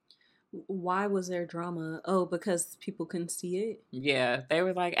 Why was there drama? Oh, because people couldn't see it? Yeah, they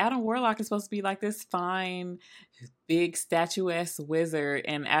were like, Adam Warlock is supposed to be like this fine, big, statuesque wizard,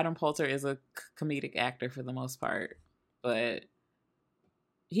 and Adam Poulter is a comedic actor for the most part. But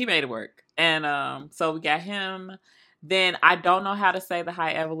he made it work. And so we got him. Then I don't know how to say the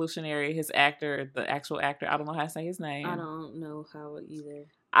High Evolutionary, his actor, the actual actor. I don't know how to say his name. I don't know how either.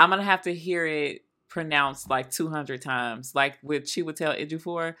 I'm going to have to hear it pronounced like 200 times, like with Chiwetel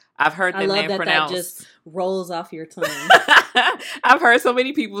Ejiofor. I've heard the name pronounced. That just rolls off your tongue. I've heard so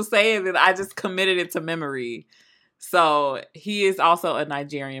many people say it that I just committed it to memory. So he is also a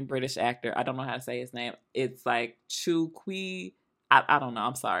Nigerian British actor. I don't know how to say his name. It's like Chukwi. I don't know.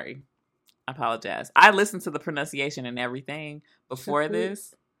 I'm sorry. I apologize. I listened to the pronunciation and everything before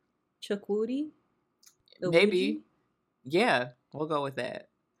this. Chukwudi? Maybe. Yeah, we'll go with that.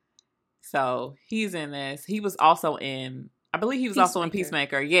 So he's in this. He was also in I believe he was also in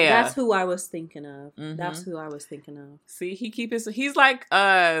Peacemaker. Yeah. That's who I was thinking of. Mm-hmm. That's who I was thinking of. See, he's like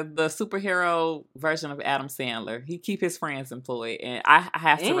the superhero version of Adam Sandler. He keep his friends employed, and I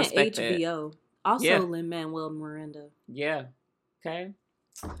have to respect HBO. that. HBO. Also Lin-Manuel Miranda. Yeah. Okay.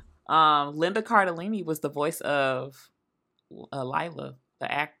 Linda Cardellini was the voice of Lila,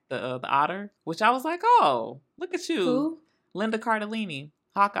 the otter, which I was like, oh, look at you. Who? Linda Cardellini,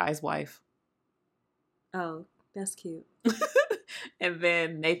 Hawkeye's wife. Oh, that's cute. And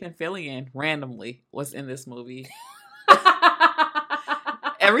then Nathan Fillion randomly was in this movie.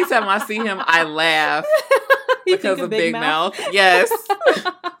 Every time I see him, I laugh because of Big Mouth. Yes.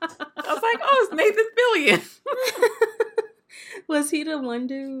 I was like, oh, it's Nathan Fillion. Was he the one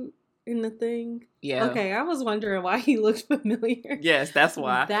dude in the thing? Yeah. Okay, I was wondering why he looked familiar. Yes, that's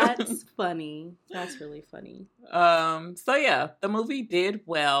why. That's funny. That's really funny. So yeah, the movie did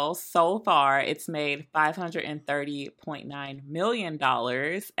well. So far, it's made $530.9 million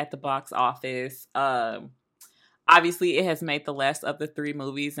at the box office. Obviously, it has made the less of the three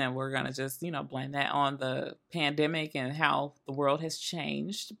movies, and we're going to just, blame that on the pandemic and how the world has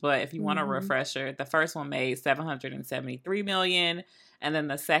changed. But if you want a refresher, the first one made $773 million, and then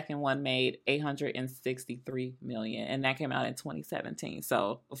the second one made $863 million, and that came out in 2017.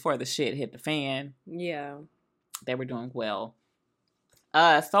 So before the shit hit the fan, yeah, they were doing well.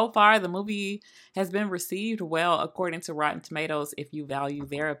 So far, the movie has been received well according to Rotten Tomatoes. If you value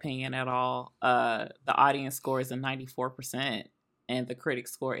their opinion at all, the audience score is a 94%, and the critic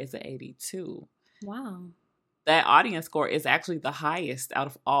score is a 82. Wow. That audience score is actually the highest out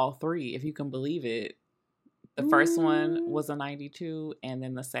of all three, if you can believe it. The first one was a 92, and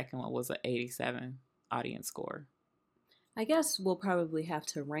then the second one was an 87 audience score. I guess we'll probably have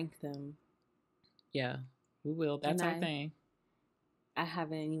to rank them. Yeah, we will. That's our thing. I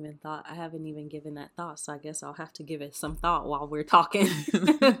haven't even given that thought, so I guess I'll have to give it some thought while we're talking.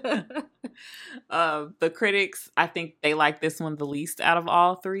 The critics, I think they like this one the least out of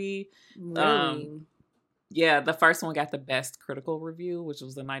all three. Really? Yeah, the first one got the best critical review, which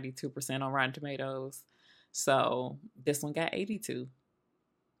was a 92% on Rotten Tomatoes. So this one got 82.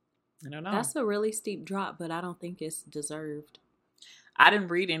 I don't know. That's a really steep drop, but I don't think it's deserved. I didn't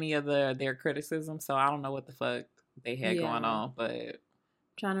read any of their criticism, so I don't know what the fuck they had going on, but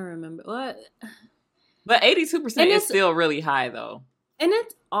trying to remember what. But 82% is still really high, though. And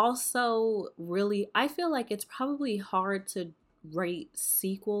it's also really, I feel like it's probably hard to rate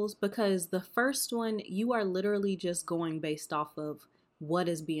sequels because the first one, you are literally just going based off of what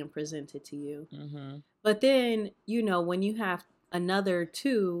is being presented to you. Mm-hmm. But then, when you have another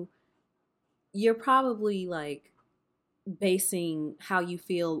two, you're probably like basing how you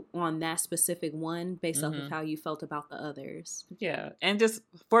feel on that specific one based off of how you felt about the others. Yeah. And just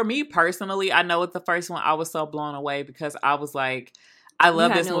for me personally, I know with the first one, I was so blown away because I was like, I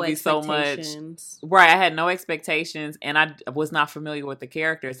love this movie so much. Right. I had no expectations and I was not familiar with the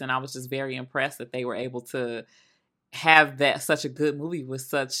characters, and I was just very impressed that they were able to have that such a good movie with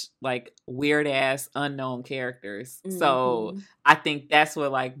such like weird ass unknown characters. Mm-hmm. So I think that's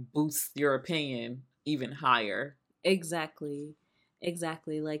what like boosts your opinion even higher. Exactly.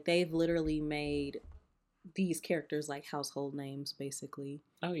 Like they've literally made these characters like household names basically.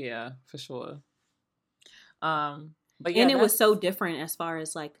 Oh yeah, for sure. But yeah, and it was so different as far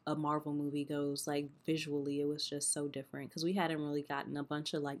as like a Marvel movie goes. Like visually, it was just so different because we hadn't really gotten a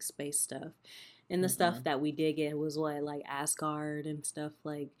bunch of like space stuff. And the stuff that we did get was like Asgard and stuff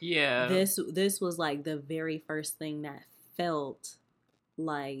like. Yeah. This was like the very first thing that felt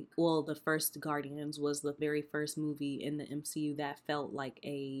like, well, the first Guardians was the very first movie in the MCU that felt like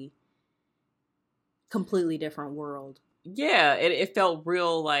a completely different world. Yeah, it felt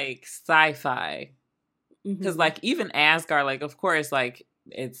real like sci-fi. Because like even Asgard, like of course, like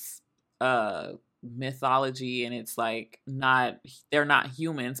it's mythology and it's like they're not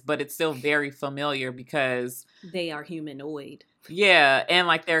humans, but it's still very familiar because they are humanoid. Yeah, and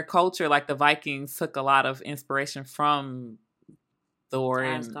like their culture, like the Vikings took a lot of inspiration from Thor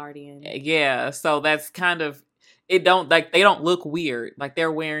and Asgardian. Yeah, so that's kind of they don't look weird. Like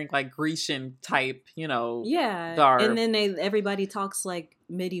they're wearing like Grecian type, garb. And then everybody talks like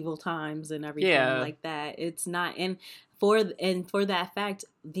medieval times and everything like that. It's not, and for that fact,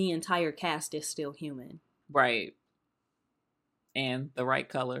 the entire cast is still human. Right. And the right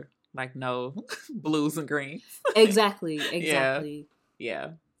color, like no blues and greens. Exactly. Yeah.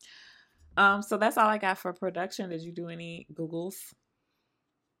 So that's all I got for production. Did you do any Googles?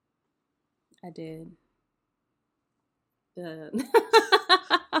 I did.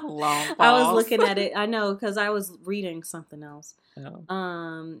 Long I was pause. looking at it. I know, because I was reading something else.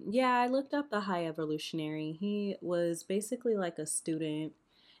 Oh. Yeah, I looked up the High Evolutionary. He was basically like a student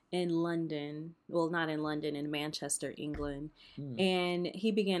in London. Well, not in London, in Manchester, England. Mm. And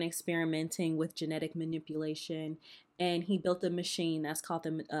he began experimenting with genetic manipulation. And he built a machine that's called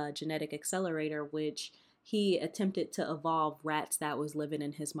the genetic accelerator, which he attempted to evolve rats that was living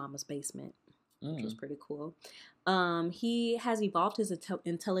in his mama's basement, which was Mm. pretty cool. He has evolved his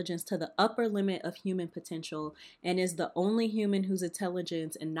intelligence to the upper limit of human potential and is the only human whose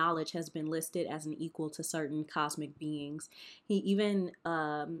intelligence and knowledge has been listed as an equal to certain cosmic beings. He even,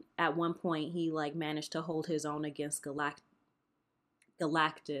 at one point, he like managed to hold his own against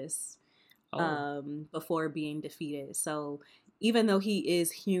Galactus Oh. before being defeated. So even though he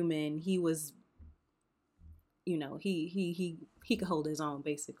is human, he was, he could hold his own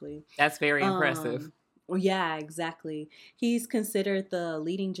basically. That's very impressive. Well, yeah, exactly. He's considered the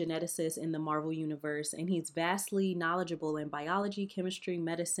leading geneticist in the Marvel Universe, and he's vastly knowledgeable in biology, chemistry,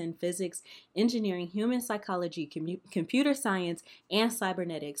 medicine, physics, engineering, human psychology, computer science, and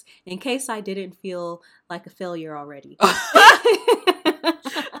cybernetics. In case I didn't feel like a failure already.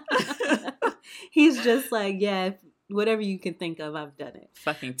 He's just like, yeah, whatever you can think of, I've done it.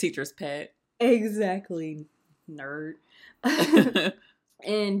 Fucking teacher's pet. Exactly, nerd.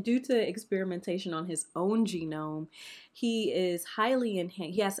 And due to experimentation on his own genome, he is highly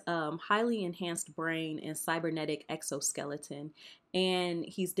enhanced. He has highly enhanced brain and cybernetic exoskeleton, and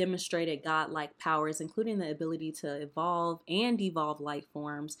he's demonstrated godlike powers, including the ability to evolve and devolve life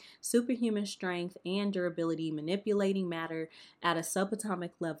forms, superhuman strength and durability, manipulating matter at a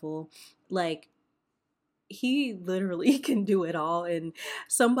subatomic level. Like, he literally can do it all. And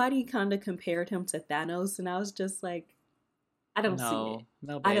somebody kind of compared him to Thanos, and I was just like, I don't see it.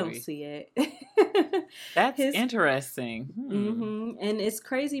 No, I baby. don't see it. That's interesting. And it's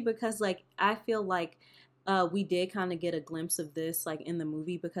crazy because, like, I feel like we did kind of get a glimpse of this, like, in the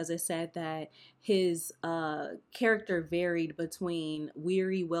movie, because it said that his character varied between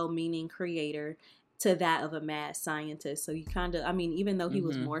weary, well-meaning creator to that of a mad scientist. So you kind of, I mean, even though he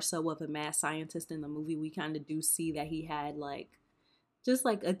was more so of a mad scientist in the movie, we kind of do see that he had, like, just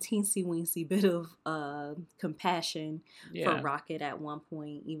like a teensy weensy bit of compassion for Rocket at one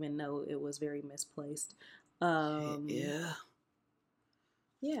point, even though it was very misplaced. Yeah.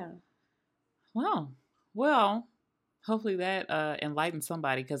 Well, hopefully that enlightens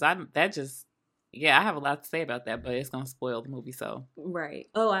somebody, because I have a lot to say about that, but it's gonna spoil the movie. So right.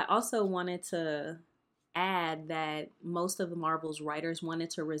 Oh, I also wanted to add that most of the Marvel's writers wanted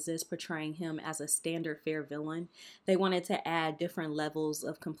to resist portraying him as a standard fare villain. They wanted to add different levels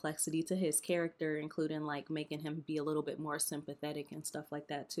of complexity to his character, including like making him be a little bit more sympathetic and stuff like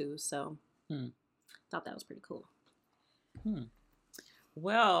that too. So thought that was pretty cool.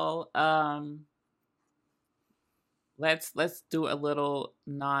 Well, let's do a little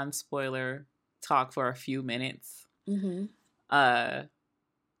non-spoiler talk for a few minutes.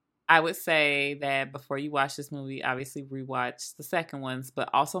 I would say that before you watch this movie, obviously rewatch the second ones, but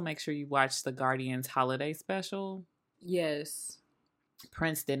also make sure you watch the Guardians holiday special. Yes.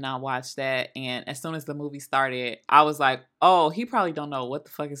 Prince did not watch that, and as soon as the movie started, I was like, oh, he probably don't know what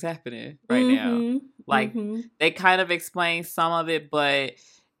the fuck is happening right now. Like, they kind of explain some of it, but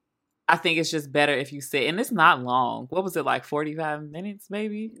I think it's just better if you sit, and it's not long. What was it, like 45 minutes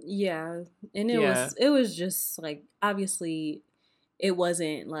maybe? Yeah. And it was just like, obviously it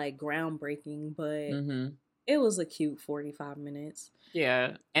wasn't like groundbreaking, but it was a cute 45 minutes.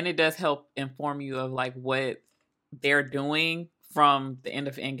 Yeah. And it does help inform you of like what they're doing from the end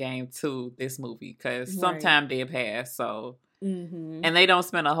of Endgame to this movie, because sometime did pass. So, and they don't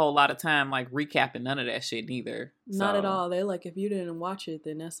spend a whole lot of time like recapping none of that shit neither. Not at all. They're like, if you didn't watch it,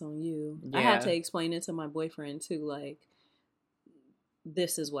 then that's on you. Yeah. I had to explain it to my boyfriend too. Like,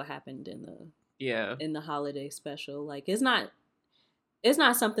 this is what happened in the holiday special. Like, it's not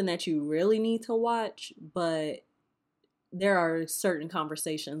something that you really need to watch, but there are certain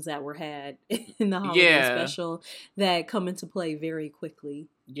conversations that were had in the holiday special that come into play very quickly.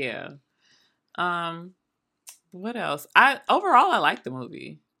 Yeah. What else? Overall I liked the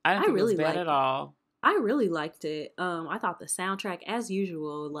movie. I didn't think it was bad at all. I really liked it. I thought the soundtrack, as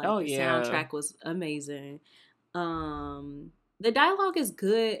usual, soundtrack was amazing. The dialogue is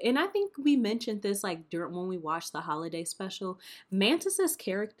good, and I think we mentioned this like when we watched the holiday special. Mantis's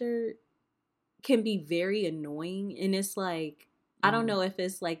character can be very annoying, and it's like, I don't know if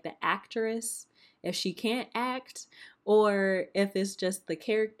it's like the actress, if she can't act, or if it's just the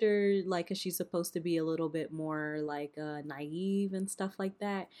character, like, cause she's supposed to be a little bit more like naive and stuff like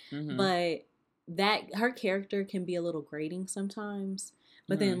that. But that her character can be a little grating sometimes.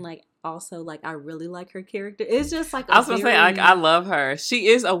 But then like also like I really like her character. It's just like I was gonna say like I love her. She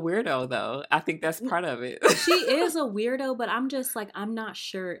is a weirdo though. I think that's part of it. She is a weirdo, but I'm just like I'm not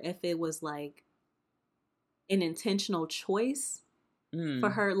sure if it was like an intentional choice for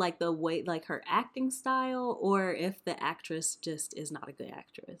her, like the way, like her acting style, or if the actress just is not a good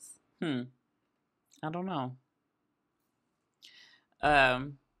actress. I don't know.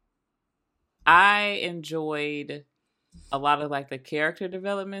 I enjoyed a lot of like the character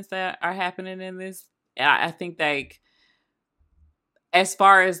developments that are happening in this. I think like as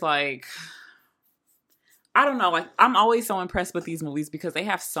far as like, I don't know, like I'm always so impressed with these movies because they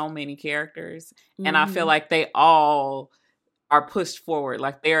have so many characters, and I feel like they all are pushed forward.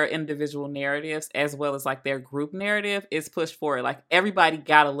 Like their individual narratives as well as like their group narrative is pushed forward. Like everybody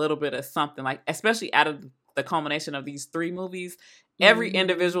got a little bit of something, like especially out of the culmination of these 3 movies, every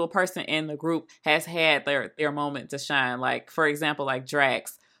individual person in the group has had their moment to shine. Like for example, like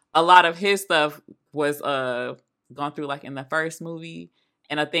Drax, a lot of his stuff was gone through like in the first movie.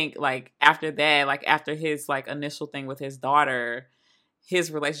 And I think like after that, like after his like initial thing with his daughter,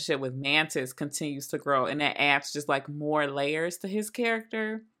 his relationship with Mantis continues to grow, and that adds just like more layers to his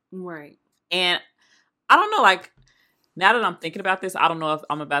character. Right. And I don't know, like now that I'm thinking about this, I don't know if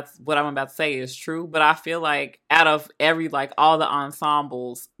what I'm about to say is true, but I feel like out of every, like all the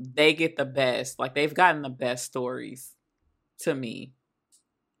ensembles, they get the best. Like they've gotten the best stories to me.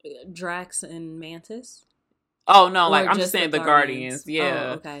 Drax and Mantis? Oh no, like I'm just saying the Guardians. Yeah.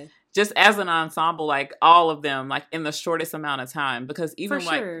 Oh, okay. Just as an ensemble, like all of them, like in the shortest amount of time. Because even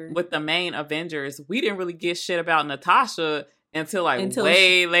like with the main Avengers, we didn't really get shit about Natasha until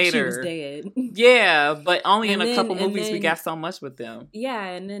way later. She was dead. Yeah, but only in a couple movies we got so much with them. Yeah,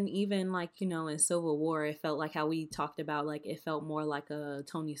 and then even like, you know, in Civil War, it felt like how we talked about, like it felt more like a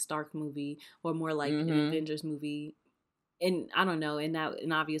Tony Stark movie or more like an Avengers movie. And I don't know, and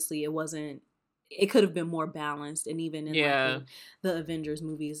obviously it wasn't. It could have been more balanced, and even in like the Avengers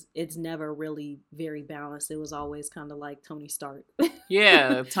movies, it's never really very balanced. It was always kind of like Tony Stark.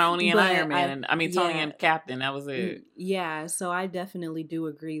 Yeah, Tony and Iron Man. Tony and Captain. That was it. Yeah, so I definitely do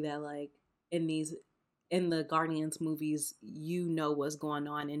agree that like in the Guardians movies, you know what's going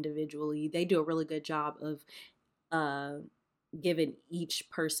on individually. They do a really good job of giving each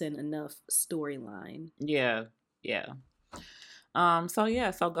person enough storyline. Yeah.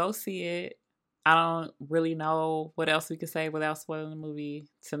 So go see it. I don't really know what else we could say without spoiling the movie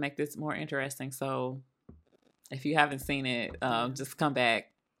to make this more interesting. So if you haven't seen it, just come back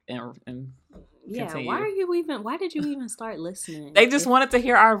and continue. Why did you even start listening? They just wanted to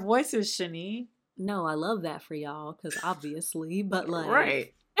hear our voices, Shani. No, I love that for y'all, because obviously, but like,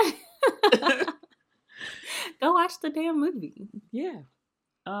 right. Go watch the damn movie. Yeah.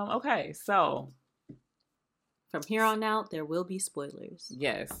 Okay, so from here on out, there will be spoilers.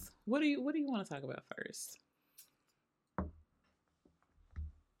 Yes. What do you want to talk about first?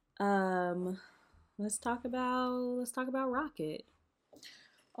 Let's talk about Rocket.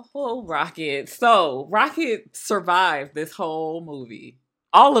 Oh, Rocket. So, Rocket survived this whole movie.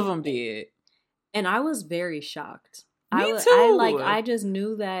 All of them did. And I was very shocked. Me too. I just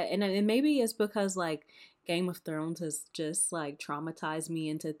knew that, and maybe it's because like Game of Thrones has just like traumatized me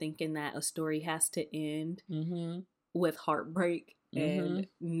into thinking that a story has to end with heartbreak. And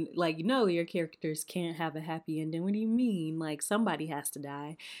like, no, your characters can't have a happy ending. What do you mean? Like somebody has to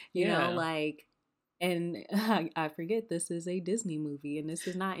die, you know, like, and I forget this is a Disney movie and this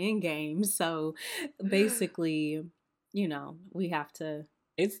is not Endgame. So basically, you know, we have to.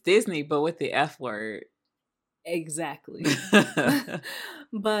 It's Disney, but with the F word. Exactly.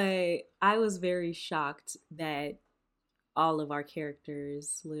 But I was very shocked that all of our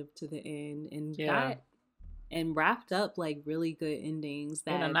characters lived to the end and got and wrapped up like really good endings.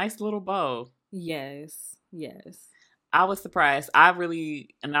 That in a nice little bow. Yes. I was surprised.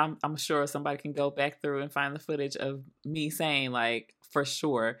 I'm sure somebody can go back through and find the footage of me saying like, for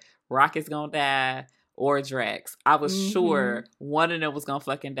sure, Rocket's gonna die or Drax. I was sure one of them was gonna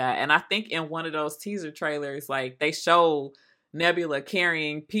fucking die. And I think in one of those teaser trailers, like they show Nebula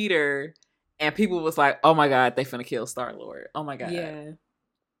carrying Peter and people was like, oh my God, they finna kill Star-Lord. Oh my God. Yeah.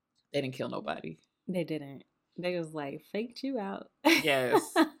 They didn't kill nobody. They didn't. They was like, faked you out. Yes.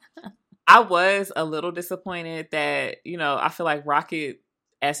 I was a little disappointed that, you know, I feel like Rocket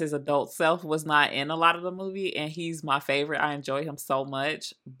as his adult self was not in a lot of the movie, and he's my favorite. I enjoy him so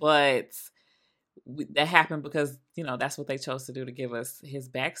much, but that happened because, you know, that's what they chose to do to give us his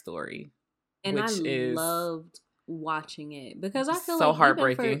backstory. And I loved watching it, because I feel so like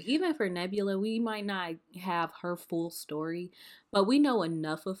heartbreaking. even for Nebula, we might not have her full story, but we know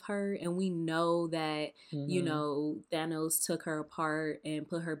enough of her, and we know that Thanos took her apart and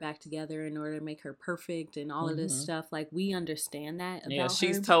put her back together in order to make her perfect and all of this stuff. Like, we understand that about Yeah,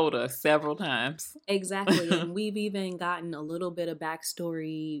 she's her. told us several times. Exactly. And we've even gotten a little bit of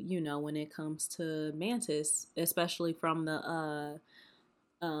backstory, when it comes to Mantis, especially from the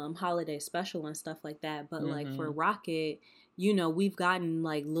holiday special and stuff like that. But like for Rocket, we've gotten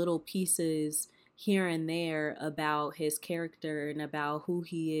like little pieces here and there about his character and about who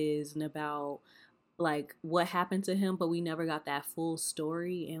he is and about like what happened to him, but we never got that full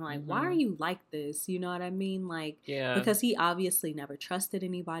story. And like, why are you like this? You know what I mean? Like, because he obviously never trusted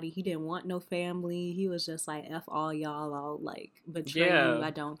anybody. He didn't want no family. He was just like, F all y'all, I'll like betray you.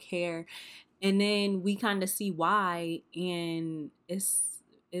 I don't care. And then we kind of see why, and it's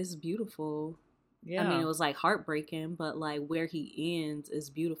beautiful. I mean, it was like heartbreaking, but like where he ends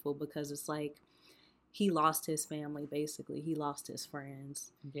is beautiful, because it's like he lost his family, basically. He lost his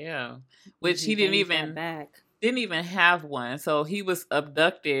friends. Yeah. Which he didn't even have one. So he was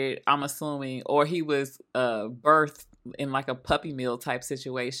abducted, I'm assuming, or he was birthed in like a puppy mill type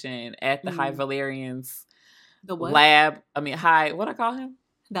situation at the High Valerian's lab. I mean, what I call him?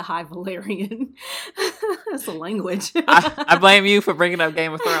 The High Valerian. That's a language. I blame you for bringing up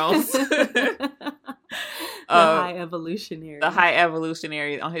Game of Thrones. The High Evolutionary. The High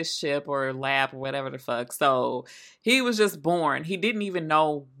Evolutionary on his ship or lab or whatever the fuck. So he was just born. He didn't even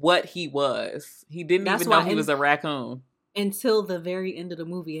know what he was. He didn't even know he was a raccoon. Until the very end of the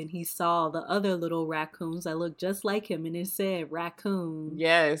movie, and he saw the other little raccoons that looked just like him, and it said raccoon.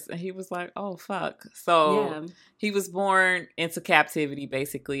 Yes, and he was like, oh fuck. So he was born into captivity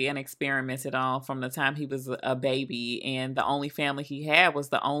basically and experimented on from the time he was a baby, and the only family he had was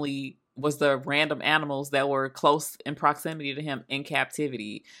the random animals that were close in proximity to him in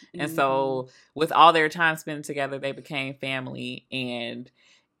captivity. And so with all their time spent together, they became family. And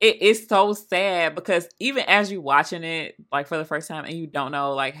it's so sad, because even as you watching it like for the first time and you don't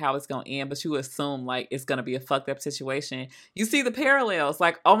know like how it's gonna end, but you assume like it's gonna be a fucked up situation, you see the parallels,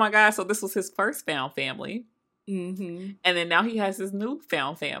 like, oh my god, so this was his first found family, and then now he has his new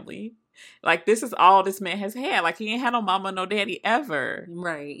found family. Like, this is all this man has had. Like, he ain't had no mama, no daddy ever.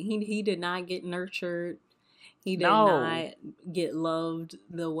 Right. He did not get nurtured. He did not get loved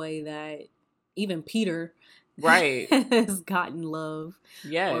the way that even Peter has gotten love.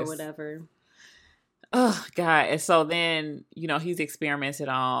 Yes. Or whatever. Oh, God. And so then, he's experimented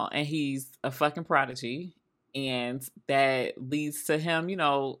on, and he's a fucking prodigy. And that leads to him,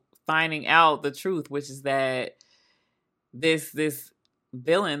 finding out the truth, which is that this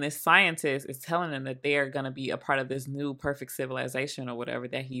villain, this scientist, is telling him that they're going to be a part of this new perfect civilization or whatever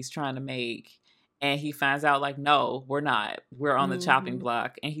that he's trying to make. And he finds out like, no, we're not. We're on the chopping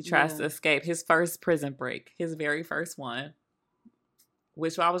block. And he tries to escape his first prison break, his very first one.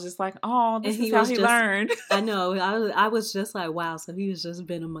 Which I was just like, oh, this is how he learned. I know. I was just like, wow. So he was just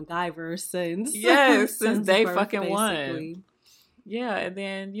been a MacGyver since. Yes, since day fucking one. Yeah, and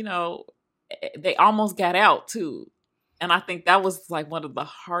then, they almost got out too. And I think that was like one of the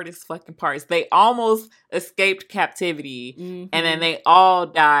hardest fucking parts. They almost escaped captivity, and then they all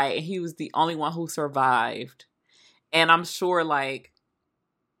died, and he was the only one who survived. And I'm sure like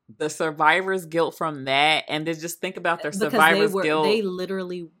the survivor's guilt from that, and then just think about their survivor's guilt. They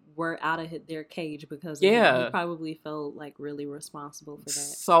literally were out of their cage because of that. He probably felt like really responsible for that.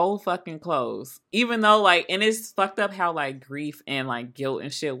 So fucking close. Even though like, and it's fucked up how like grief and like guilt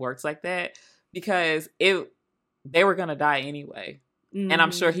and shit works like that, because they were gonna die anyway. And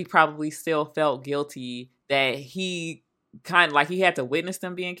I'm sure he probably still felt guilty that he kind of like he had to witness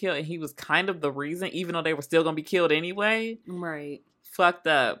them being killed, and he was kind of the reason, even though they were still gonna be killed anyway. Right. Fucked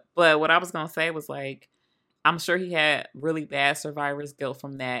up. But what I was gonna say was like, I'm sure he had really bad survivor's guilt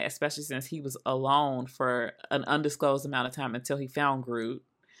from that, especially since he was alone for an undisclosed amount of time until he found Groot.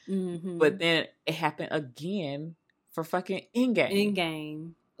 But then it happened again for fucking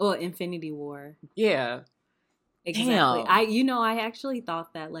Endgame. Or Infinity War. Yeah. Exactly. I actually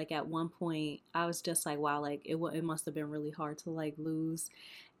thought that like at one point I was just like, wow, like it must have been really hard to like lose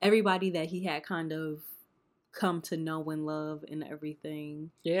everybody that he had kind of come to know and love and everything.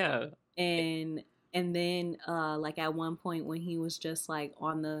 Yeah. And then like at one point when he was just like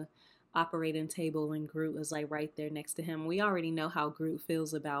on the operating table and Groot was like right there next to him, we already know how Groot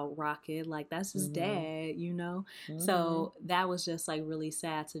feels about Rocket, like that's his dad, so that was just like really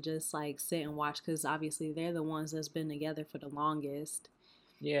sad to just like sit and watch, because obviously they're the ones that's been together for the longest,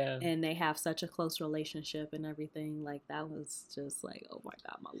 and they have such a close relationship and everything. Like that was just like, oh my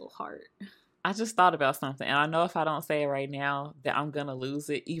god, my little heart. I just thought about something, and I know if I don't say it right now that I'm gonna lose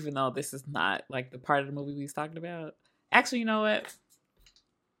it, even though this is not like the part of the movie we was talking about. Actually, you know what?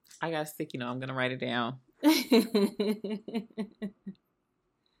 I got a sticky note. I'm gonna write it down.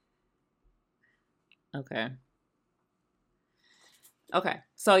 Okay. Okay.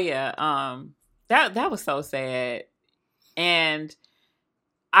 So yeah, that was so sad. And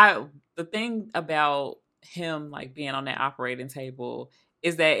the thing about him like being on that operating table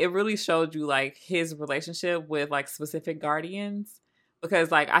is that it really showed you like his relationship with like specific guardians,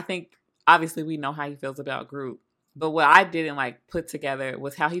 because like I think obviously we know how he feels about Groot, but what I didn't like put together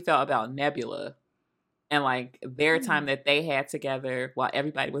was how he felt about Nebula and like their time that they had together while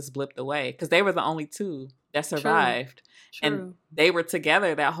everybody was blipped away, because they were the only two that survived. True. And they were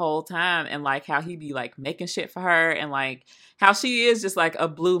together that whole time, and like how he be like making shit for her, and like how she is just like a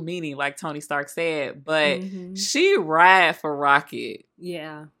blue meanie, like Tony Stark said, but she ride for Rocket.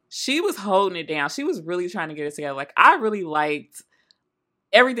 Yeah, she was holding it down. She was really trying to get it together. Like I really liked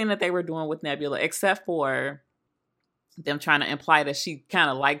everything that they were doing with Nebula, except for them trying to imply that she kind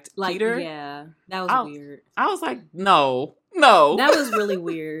of liked Peter. Yeah, that was weird. I was like, no. That was really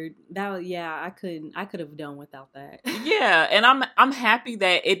weird. I could have done without that. Yeah, and I'm happy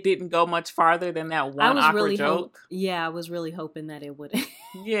that it didn't go much farther than that one awkward joke. I was really hoping that it wouldn't.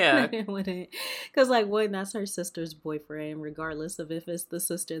 Yeah. That it wouldn't. Because like, that's her sister's boyfriend, regardless of if it's the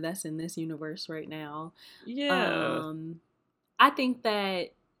sister that's in this universe right now. Yeah. I think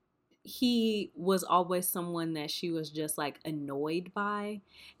that he was always someone that she was just like annoyed by,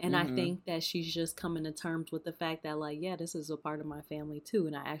 and I think that she's just coming to terms with the fact that like, yeah, this is a part of my family too,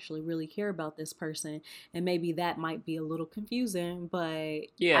 and I actually really care about this person, and maybe that might be a little confusing, but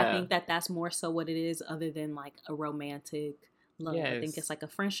yeah, I think that that's more so what it is, other than like a romantic love. Yes. I think it's like a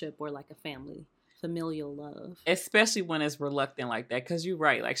friendship or like a familial love, especially when it's reluctant like that, because you're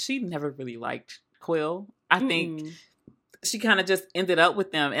right, like she never really liked Quill. I think she kind of just ended up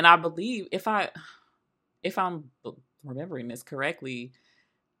with them. And I believe, if I'm remembering this correctly,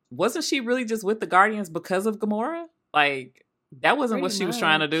 wasn't she really just with the Guardians because of Gamora? Like, that wasn't what she was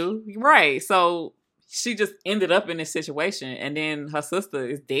trying to do. Right. So she just ended up in this situation. And then her sister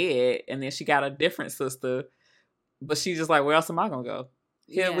is dead. And then she got a different sister. But she's just like, where else am I going to go?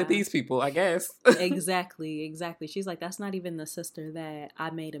 Here with these people, I guess. Exactly. She's like, that's not even the sister that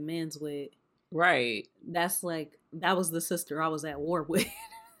I made amends with. Right. That's like, that was the sister I was at war with.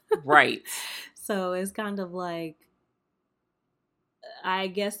 Right. So it's kind of like, I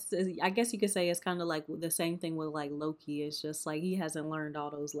guess you could say it's kind of like the same thing with like Loki. It's just like he hasn't learned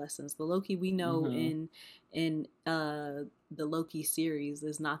all those lessons. The Loki we know in the Loki series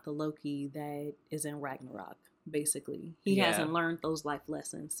is not the Loki that is in Ragnarok. Basically, he hasn't learned those life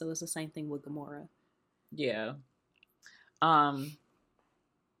lessons. So it's the same thing with Gamora. Yeah.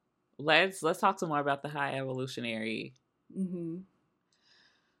 Let's talk some more about the High Evolutionary.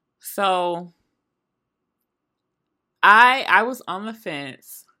 So I was on the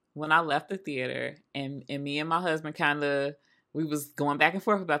fence when I left the theater, and me and my husband we was going back and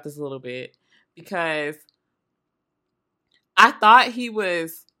forth about this a little bit, because I thought he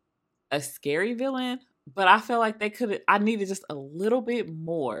was a scary villain, but I felt like I needed just a little bit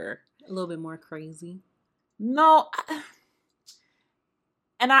more. A little bit more crazy. No,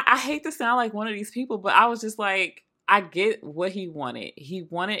 and I hate to sound like one of these people, but I was just like, I get what he wanted. He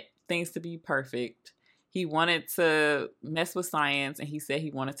wanted things to be perfect. He wanted to mess with science, and he said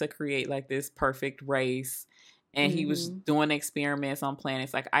he wanted to create like this perfect race, and he was doing experiments on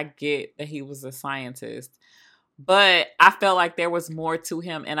planets. Like, I get that he was a scientist, but I felt like there was more to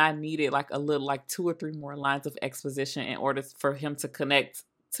him, and I needed like a little, like 2 or 3 more lines of exposition in order for him to connect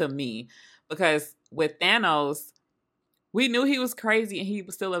to me. Because with Thanos, we knew he was crazy and he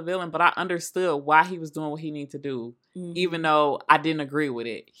was still a villain, but I understood why he was doing what he needed to do, even though I didn't agree with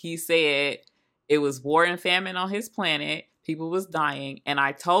it. He said it was war and famine on his planet. People was dying. And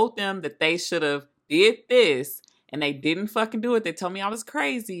I told them that they should have did this, and they didn't fucking do it. They told me I was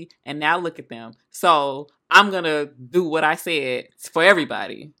crazy, and now look at them. So I'm going to do what I said for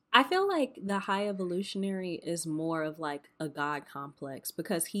everybody. I feel like the High Evolutionary is more of like a God complex,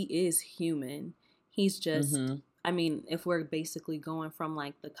 because he is human. He's just... I mean, if we're basically going from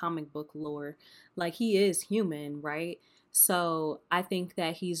like the comic book lore, like he is human, right? So I think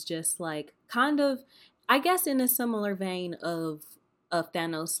that he's just like kind of, I guess in a similar vein of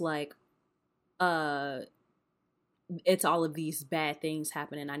Thanos, like it's all of these bad things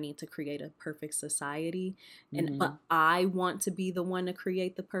happen and I need to create a perfect society. And Mm-hmm. but I want to be the one to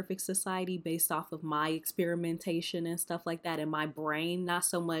create the perfect society based off of my experimentation and stuff like that in my brain, not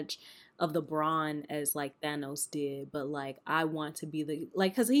so much of the brawn as like Thanos did, but like I want to be the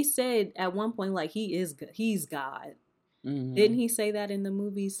like cuz he said at one point like he's God. Mm-hmm. Didn't he say that in the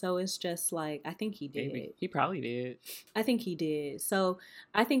movie? So it's just like I think he Maybe did. he probably did. I think he did. So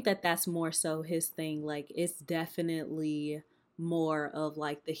I think that that's more so his thing. Like it's definitely more of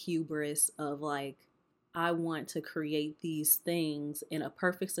like the hubris of like I want to create these things in a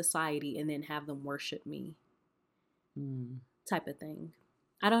perfect society and then have them worship me type of thing.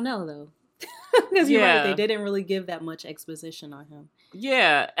 I don't know though. Because you're right, they Yeah, didn't really give that much exposition on him.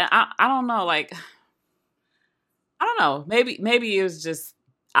 yeah. I don't know. Like, I don't know. Maybe it was just.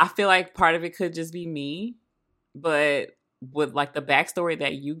 I feel like part of it could just be me, but with like the backstory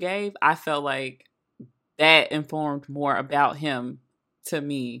that you gave, I felt like that informed more about him to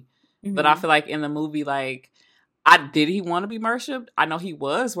me. But I Mm-hmm. feel like in the movie, like, I did he want to be worshipped? I know he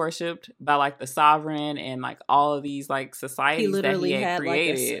was worshipped by like the sovereign and like all of these like He societies that he literally had had like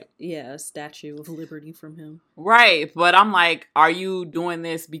created. a statue of liberty from him. Right. But I'm like, are you doing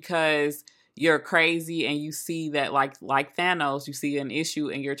this because you're crazy and you see that like Thanos, you see an issue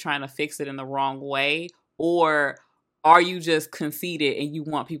and you're trying to fix it in the wrong way? Or are you just conceited and you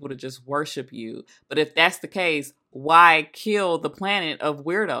want people to just worship you? But if that's the case, why kill the planet of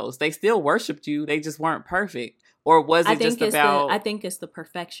weirdos? They still worshiped you. They just weren't perfect. Or was it just I about think it's the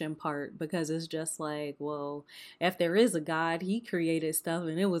perfection part because it's just like, well, if there is a God, he created stuff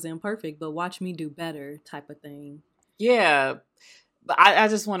and it was imperfect, but watch me do better type of thing. yeah, but I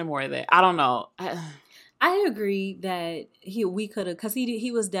just wanted more of that. I don't know. I agree that we could have because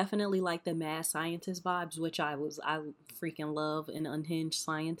he was definitely like the mad scientist vibes, which I freaking love an unhinged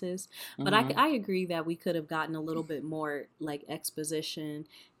scientist. But Mhm. I agree that we could have gotten a little bit more like exposition,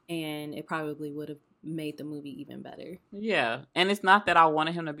 and it probably would have made the movie even better. Yeah, and it's not that I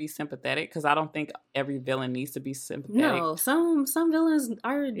wanted him to be sympathetic because I don't think every villain needs to be sympathetic. No, some villains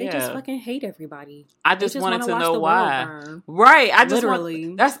are they just Yeah, fucking hate everybody. I They just just want wanted to to watch know the world why. burn. Right, I just want.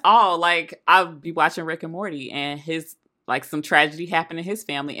 Literally. That's all. Like I'll be watching Rick and Morty, and his like some tragedy happened in his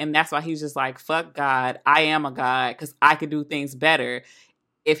family, and that's why he's just like, "Fuck God, I am a god because I could do things better."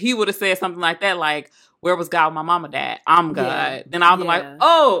 If he would have said something like that, like, "Where was God when my mama died? I'm Yeah. God," then I'll be like, Yeah.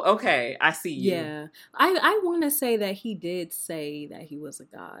 "Oh, okay, I see you." Yeah. I want to say that he did say that he was a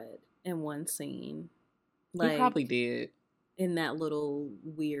god in one scene. He probably Like did. in that little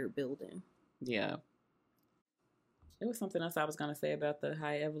weird building. Yeah. There was something else I was gonna say about the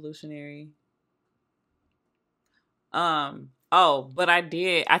high evolutionary. But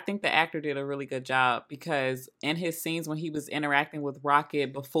I think the actor did a really good job because in his scenes when he was interacting with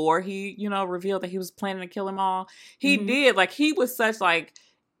Rocket before he, revealed that he was planning to kill them all, he Mm-hmm. did like he was such like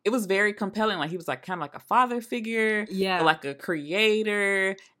it was very compelling. Like he was like kind of like a father figure, or Yeah. like a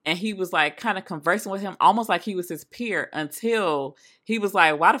creator, and he was like kind of conversing with him almost like he was his peer until he was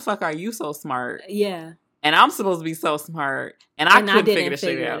like, "Why the fuck are you so smart?" Yeah. And I'm supposed to be so smart, and I And I couldn't figure didn't this shit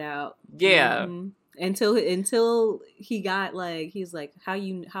figure it out. out. Yeah. Mm-hmm. Until he got like he's like how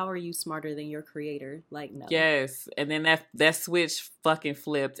are you smarter than your creator? Like no. Yes, and then that switch fucking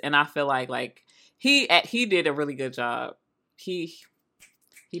flipped, and I feel like he did a really good job.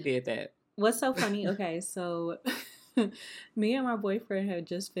 He did that. What's so funny? Okay, so me and my boyfriend had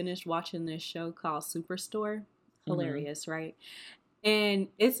just finished watching this show called Superstore. Mm-hmm. Hilarious, right? And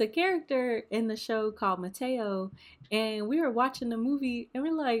it's a character in the show called Mateo, and we were watching the movie, and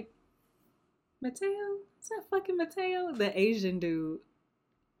we're like, Mateo? Is that fucking Mateo? The Asian dude.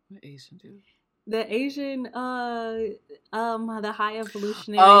 What Asian dude? The Asian, the high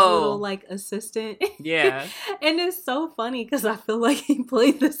evolutionary's little Oh, like assistant. yeah. And it's so funny because I feel like he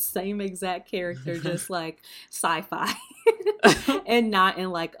played the same exact character, just like sci-fi, and not in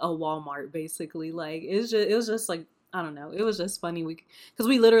like a Walmart. Basically, like it was just like I don't know. It was just funny because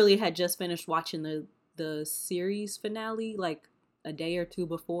we literally had just finished watching the series finale like a day or two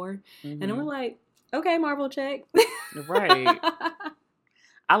before, and then we're Mm-hmm. like, okay, Marvel check. Right.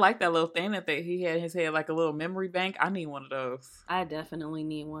 I like that little thing that he had in his head, like a little memory bank. I need one of those. I definitely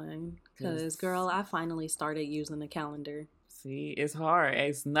need one because, girl, I finally started using the calendar. See, it's hard.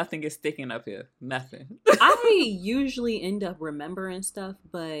 Nothing is sticking up here. Nothing. I usually end up remembering stuff,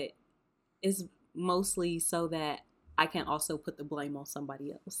 but it's mostly so that I can also put the blame on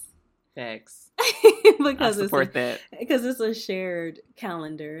somebody else. Facts. because I support that. Because it's a shared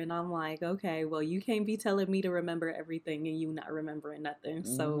calendar, and I'm like, okay, well, you can't be telling me to remember everything and you not remembering nothing.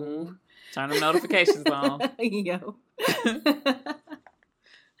 So Turn the notifications on. yo.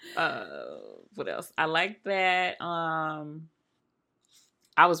 What else? I like that. I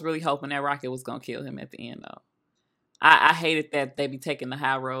was really hoping that Rocket was gonna kill him at the end, though. I hated that they be taking the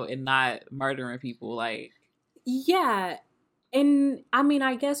high road and not murdering people. Like, Yeah. And I mean,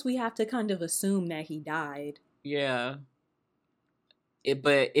 I guess we have to kind of assume that he died. yeah.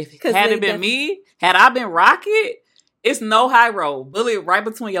 But if Because had it been me, had I been Rocket, it's no high road. Bullet right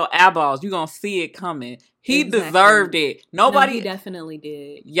between your eyeballs. You gonna see it coming. He deserved it. Nobody. No, he definitely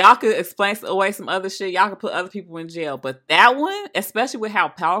did. Y'all could explain away some other shit. Y'all could put other people in jail, but that one, especially with how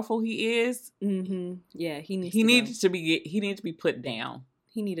powerful he is, yeah, he needed to be put down.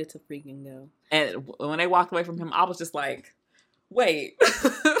 He needed to freaking go. And when they walked away from him, I was just like, wait,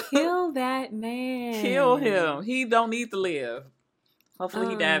 kill that man. Kill him. He don't need to live. Hopefully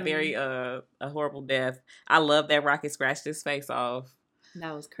he died very a horrible death. I love that Rocket scratched his face off.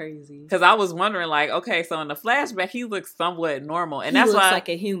 That was crazy. Because I was wondering, like, okay, so in the flashback, he looks somewhat normal. And that's looks why, like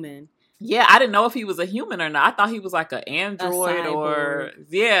a human. Yeah, I didn't know if he was a human or not. I thought he was like an android or,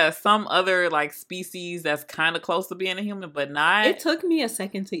 some other, like, species that's kind of close to being a human, but not. It took me a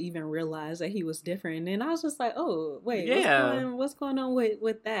second to even realize that he was different. And I was just like, oh, wait, what's going on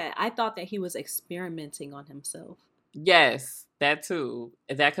with that? I thought that he was experimenting on himself. Yes, that too.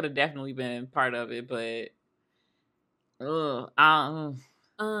 That could have definitely been part of it, but... what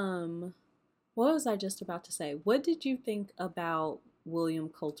was I just about to say? What did you think about William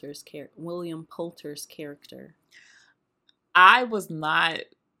Poulter's character? I was not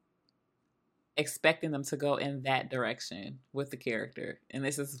expecting them to go in that direction with the character. And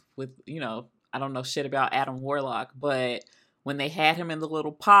this is with, I don't know shit about Adam Warlock, but when they had him in the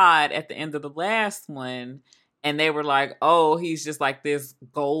little pod at the end of the last one, and they were like, oh, he's just like this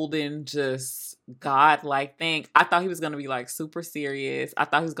golden, just God-like thing. I thought he was going to be like super serious. I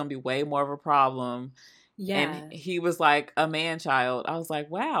thought he was going to be way more of a problem. Yeah. And he was like a man-child. I was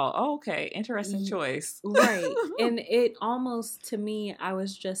like, wow, okay, interesting choice. Right. And it almost, to me, I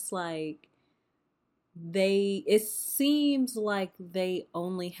was just like, it seems like they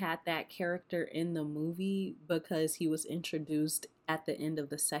only had that character in the movie because he was introduced at the end of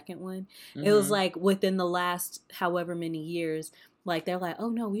the second one. Mm-hmm. It was like within the last however many years, like they're like, oh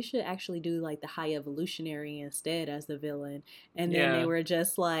no, we should actually do like the High Evolutionary instead as the villain. And then they were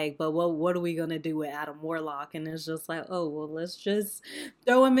just like, but what are we gonna do with Adam Warlock? And it's just like, oh well, let's just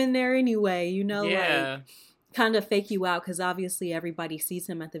throw him in there anyway, like kind of fake you out, because obviously everybody sees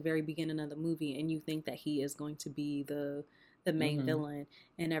him at the very beginning of the movie and you think that he is going to be the main villain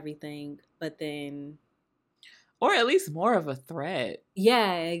and everything, but then, or at least more of a threat.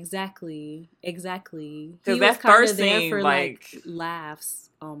 Yeah, exactly. Because that first scene, for, like laughs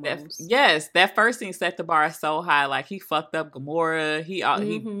almost. That first scene set the bar so high. Like, he fucked up Gamora.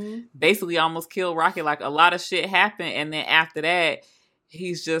 He basically almost killed Rocket. Like, a lot of shit happened, and then after that,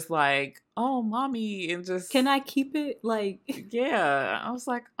 he's just like, oh, mommy, and just... Can I keep it? Like... Yeah. I was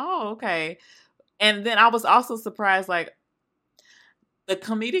like, oh, okay. And then I was also surprised, like, the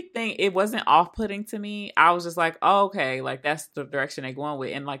comedic thing, it wasn't off-putting to me. I was just like, oh, okay, like, that's the direction they're going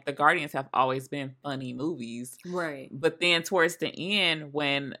with. And, like, the Guardians have always been funny movies. Right. But then towards the end,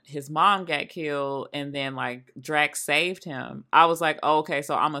 when his mom got killed and then, like, Drax saved him, I was like, oh, okay,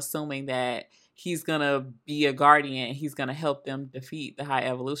 so I'm assuming that he's going to be a Guardian. He's going to help them defeat the High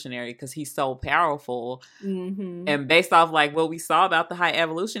Evolutionary because he's so powerful. Mm-hmm. And based off, like, what we saw about the High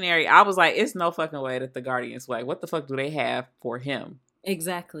Evolutionary, I was like, it's no fucking way that the Guardians, like, what the fuck do they have for him?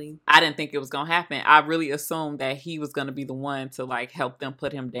 Exactly. I didn't think it was going to happen. I really assumed that he was going to be the one to, like, help them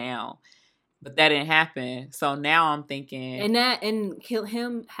put him down. But that didn't happen. So now I'm thinking... And kill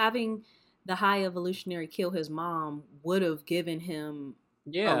him, having the High Evolutionary kill his mom would have given him...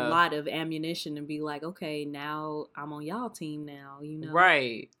 a lot of ammunition and be like, okay, now I'm on y'all team now,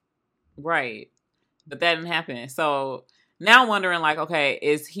 Right. But that didn't happen. So now I'm wondering, like, okay,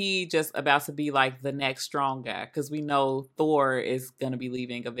 is he just about to be like the next strong guy? Because we know Thor is going to be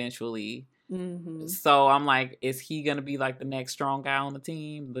leaving eventually. Mm-hmm. So I'm like, is he going to be like the next strong guy on the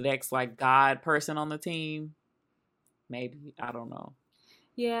team? The next like God person on the team? Maybe. I don't know.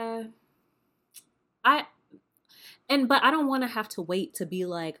 Yeah. But I don't want to have to wait to be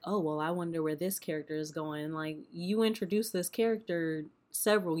like, oh, well, I wonder where this character is going. Like, you introduced this character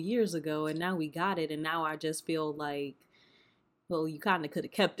several years ago, and now we got it, and now I just feel like, well, you kind of could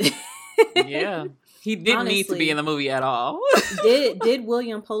have kept it. Yeah. He didn't need to be in the movie at all. Did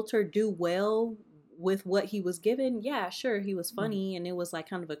William Poulter do well with what he was given? Yeah, sure, he was funny, and it was like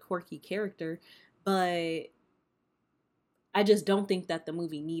kind of a quirky character, but... I just don't think that the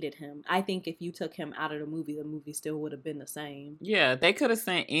movie needed him. I think if you took him out of the movie still would have been the same. Yeah, they could have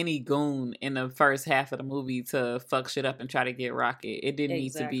sent any goon in the first half of the movie to fuck shit up and try to get Rocket. It didn't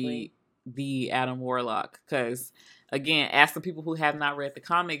need to be the Adam Warlock. Because, again, ask the people who have not read the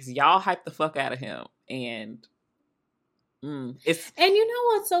comics, y'all hype the fuck out of him. And it's... And you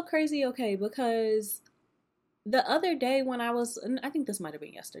know what's so crazy? Okay, because the other day when I think this might have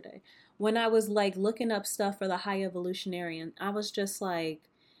been yesterday, when I was like looking up stuff for the High Evolutionary, and I was just like,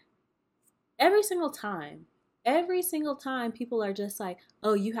 every single time people are just like,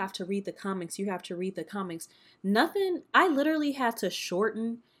 oh, you have to read the comics, nothing. I literally had to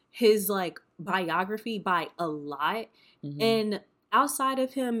shorten his like biography by a lot. And outside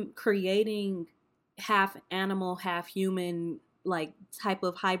of him creating half animal, half human, like type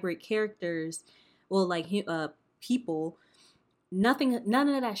of hybrid characters, well, like people, none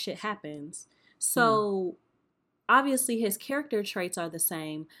of that shit happens. So obviously his character traits are the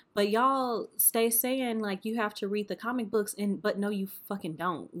same, but y'all stay saying like you have to read the comic books, but no, you fucking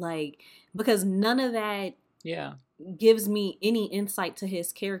don't. Like, because none of that gives me any insight to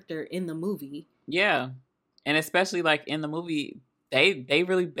his character in the movie. Yeah. And especially like in the movie, they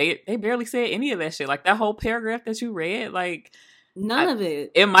barely said any of that shit. Like that whole paragraph that you read, like none of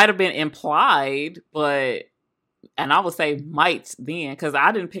it. It might have been implied, but, and I would say might then, because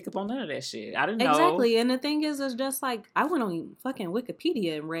I didn't pick up on none of that shit. I didn't know. Exactly. And the thing is, it's just like, I went on fucking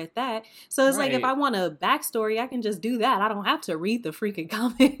Wikipedia and read that. So it's like, if I want a backstory, I can just do that. I don't have to read the freaking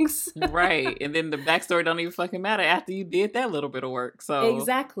comics. Right. And then the backstory don't even fucking matter after you did that little bit of work. So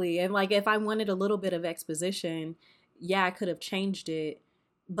exactly. And like, if I wanted a little bit of exposition, yeah, I could have changed it.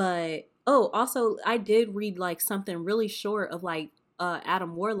 But, also, I did read like something really short of like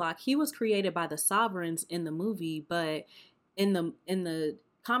Adam Warlock. He was created by the Sovereigns in the movie, but in the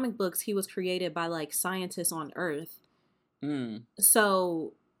comic books, he was created by like scientists on Earth.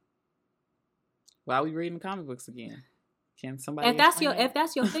 So why are we reading comic books again? Can somebody? If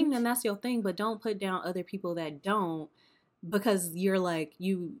that's your thing, then that's your thing. But don't put down other people that don't, because you're like,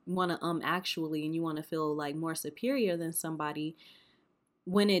 you want to actually, and you want to feel like more superior than somebody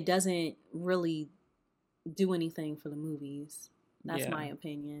when it doesn't really do anything for the movies. That's my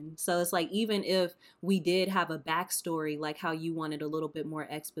opinion. So it's like, even if we did have a backstory, like how you wanted a little bit more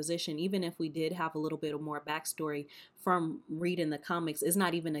exposition, even if we did have a little bit of more backstory from reading the comics, it's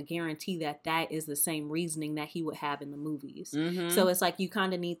not even a guarantee that that is the same reasoning that he would have in the movies. So it's like, you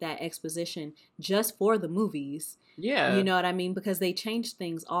kind of need that exposition just for the movies. Yeah. You know what I mean? Because they change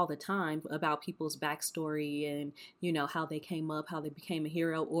things all the time about people's backstory and, you know, how they came up, how they became a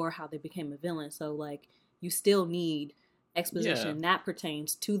hero, or how they became a villain. So like, you still need exposition that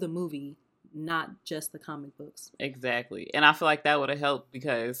pertains to the movie, not just the comic books. Exactly. And I feel like that would have helped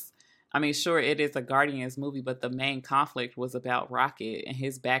because, I mean, sure, it is a Guardians movie, but the main conflict was about Rocket and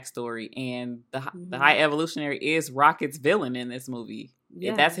his backstory. And the High Evolutionary is Rocket's villain in this movie.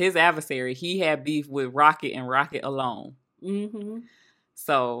 Yeah. That's his adversary. He had beef with Rocket and Rocket alone.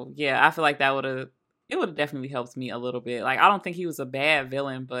 So, yeah, I feel like it would have definitely helped me a little bit. Like, I don't think he was a bad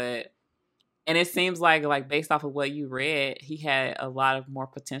villain, but... And it seems like based off of what you read, he had a lot of more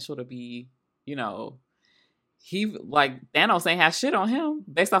potential to be, you know, he, like, Thanos ain't have shit on him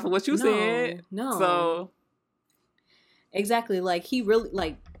based off of what you said. No. So. Exactly. Like, he really,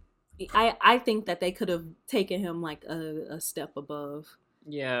 like, I think that they could have taken him, like, a step above.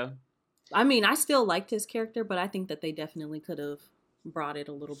 Yeah. I mean, I still liked his character, but I think that they definitely could have brought it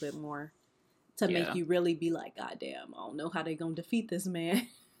a little bit more to make you really be like, God damn, I don't know how they gonna defeat this man.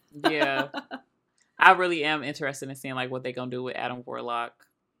 Yeah. I really am interested in seeing like what they gonna do with Adam Warlock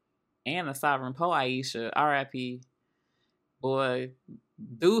and the Sovereign. Poor Aisha, R.I.P. Boy,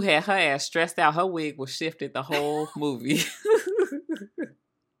 dude had her ass stressed out. Her wig was shifted the whole movie.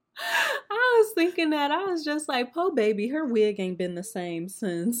 I was thinking that. I was just like, po baby, her wig ain't been the same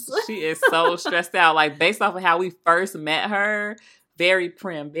since. She is so stressed out. Like, based off of how we first met her, very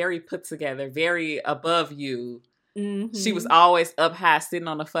prim, very put together, very above you. She was always up high, sitting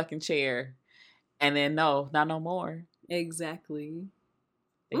on a fucking chair. And then, no, not no more. Exactly.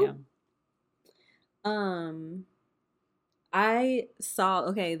 Damn. I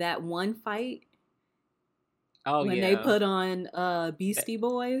saw, that one fight. Oh, when they put on Beastie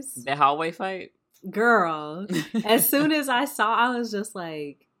Boys. That hallway fight? Girl. As soon as I saw, I was just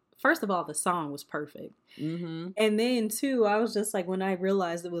like, first of all, the song was perfect. Mm-hmm. And then too, I was just like, when I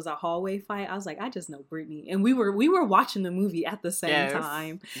realized it was a hallway fight, I was like, I just know Britney. And we were watching the movie at the same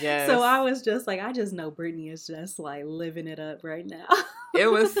time. Yes. So I was just like, I just know Britney is just like living it up right now. It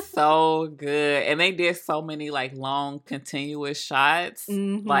was so good. And they did so many like long continuous shots.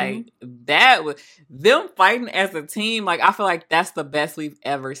 Mm-hmm. Like that was them fighting as a team. Like I feel like that's the best we've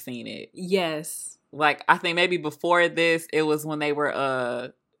ever seen it. Yes. Like I think maybe before this, it was when they were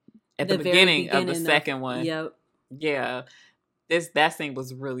at the beginning of the second one. Yep. Yeah. That scene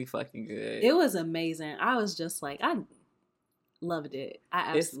was really fucking good. It was amazing. I was just like, I loved it.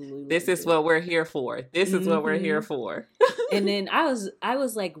 I absolutely This is what we're here for. This is what we're here for. And then I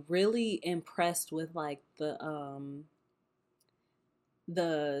was like really impressed with like the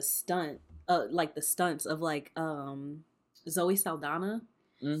stunt like the stunts of like Zoe Saldana.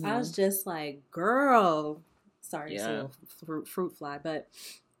 Mm-hmm. I was just like, girl, sorry, it's a little fruit fly, but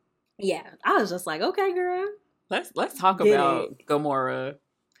yeah, I was just like, okay, girl. Let's talk about Gamora.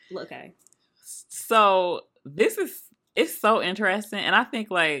 Okay. So it's so interesting, and I think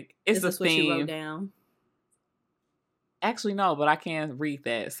like it's Is this a theme. What you wrote down? Actually, no, but I can't read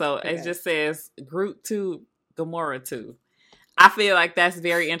that. So it just says Groot 2, Gamora 2. I feel like that's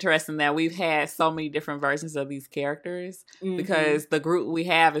very interesting that we've had so many different versions of these characters because the Groot we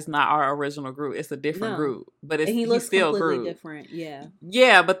have is not our original Groot. It's a different Groot, but he's still Groot. Different. Yeah.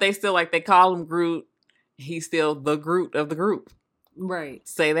 Yeah, but they still like they call him Groot. He's still the Groot of the group. Right.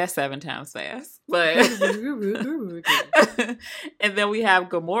 Say that 7 times fast. But and then we have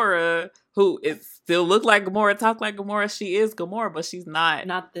Gamora, who still look like Gamora, talk like Gamora. She is Gamora, but she's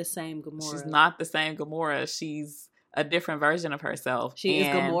not the same Gamora. She's not the same Gamora. She's a different version of herself. She is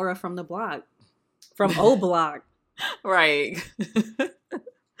Gamora from the block. From O Block. Right.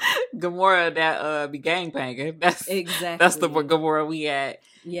 Gamora that be gangbanging. That's the Gamora we at.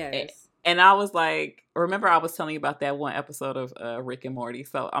 Yes. And I was like, remember I was telling you about that one episode of Rick and Morty.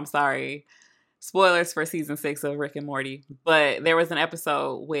 So I'm sorry. Spoilers for season 6 of Rick and Morty. But there was an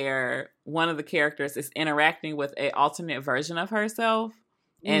episode where one of the characters is interacting with an alternate version of herself.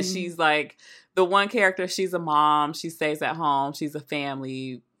 And she's like, the one character, she's a mom. She stays at home. She's a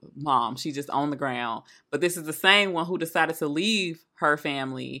family mom. She just on the ground. But this is the same one who decided to leave her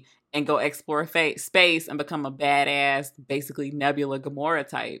family and go explore space and become a badass, basically Nebula Gamora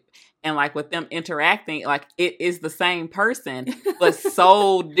type. And like with them interacting, like it is the same person, but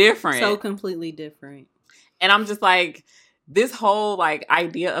so different. So completely different. And I'm just like, this whole like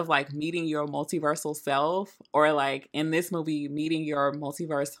idea of like meeting your multiversal self, or like in this movie, meeting your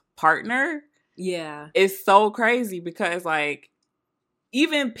multiverse partner. Yeah. Is so crazy because like,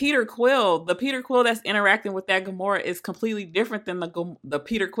 even Peter Quill, the Peter Quill that's interacting with that Gamora is completely different than the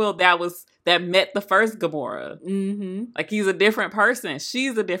Peter Quill that met the first Gamora. Mm-hmm. Like he's a different person.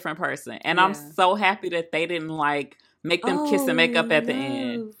 She's a different person. And I'm so happy that they didn't like make them kiss and make up at the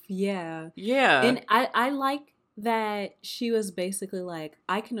end. Yeah. Yeah. And I like that she was basically like,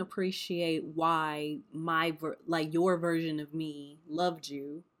 I can appreciate why your version of me loved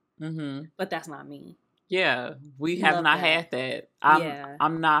you, but that's not me. Yeah, we have not had that.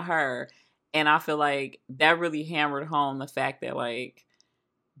 I'm not her. And I feel like that really hammered home the fact that like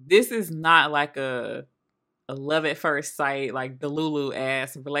this is not like a love at first sight, like the Lulu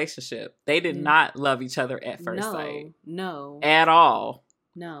ass relationship. They did not love each other at first sight. No. At all.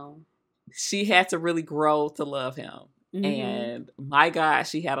 No. She had to really grow to love him. Mm-hmm. And my God,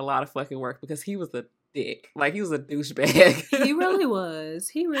 she had a lot of fucking work because he was a dick. Like he was a douchebag. He really was.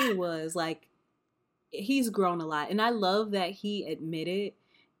 He really was. Like, he's grown a lot. And I love that he admitted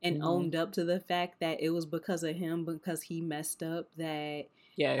and owned up to the fact that it was because of him, because he messed up that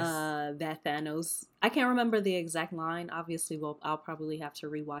that Thanos, I can't remember the exact line. Obviously, I'll probably have to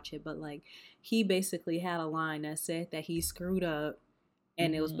rewatch it, but like he basically had a line that said that he screwed up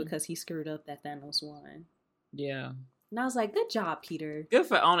and it was because he screwed up that Thanos won. Yeah. And I was like, good job, Peter. Good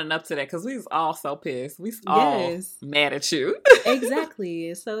for owning up to that, because we was all so pissed. We all mad at you.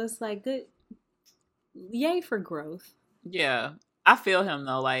 Exactly. So it's like, good. Yay for growth. Yeah. I feel him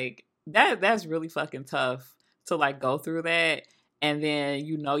though. Like that's really fucking tough to like go through that, and then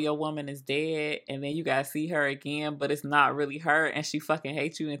you know your woman is dead, and then you gotta see her again, but it's not really her, and she fucking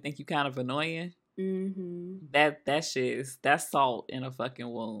hates you and think you kind of annoying. Mm-hmm. That shit is, that's salt in a fucking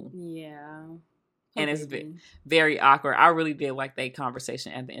wound. Yeah. And it's very awkward. I really did like that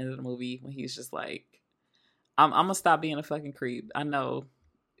conversation at the end of the movie when he's just like, I'm gonna stop being a fucking creep. I know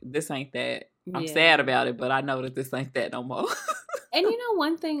this ain't that. I'm sad about it, but I know that this ain't that no more. And you know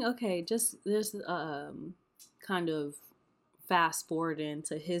one thing, okay, just this kind of fast forward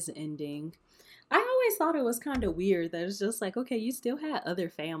into his ending. I always thought it was kind of weird that it's just like, okay, you still had other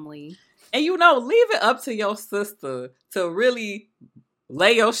family. And you know, leave it up to your sister to really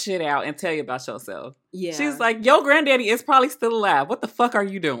lay your shit out and tell you about yourself. Yeah. She's like, your granddaddy is probably still alive. What the fuck are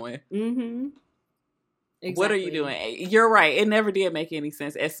you doing? Mm-hmm. Exactly. What are you doing? You're right. It never did make any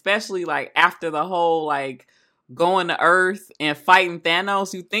sense, especially like after the whole like going to Earth and fighting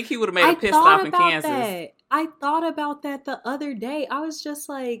Thanos. You think he would have made a pit stop in Kansas? I thought about that the other day. I was just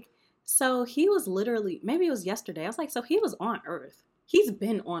like, so he was literally, maybe it was yesterday. I was like, so he was on Earth. He's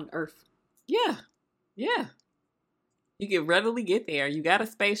been on Earth. Yeah. Yeah. You can readily get there. You got a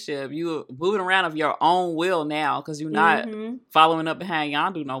spaceship. You moving around of your own will now because you're not following up behind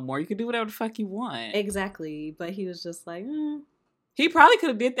Yondu no more. You can do whatever the fuck you want. Exactly. But he was just like, He probably could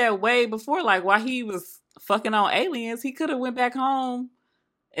have did that way before. Like while he was fucking on aliens, he could have went back home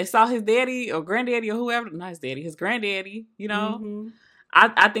and saw his daddy or granddaddy or whoever. Not his daddy, his granddaddy, you know? Mm-hmm.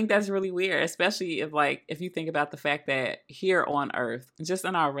 I think that's really weird, especially if you think about the fact that here on Earth, just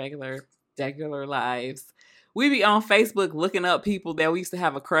in our regular lives, we be on Facebook looking up people that we used to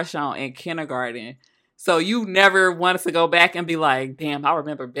have a crush on in kindergarten. So you never wanted to go back and be like, damn, I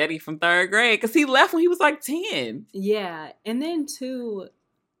remember Betty from 3rd grade. Because he left when he was like 10. Yeah. And then too,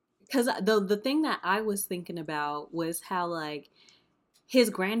 because the thing that I was thinking about was how like his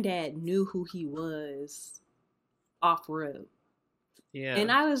granddad knew who he was off rip. Yeah.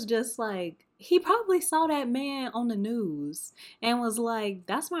 And I was just like, he probably saw that man on the news and was like,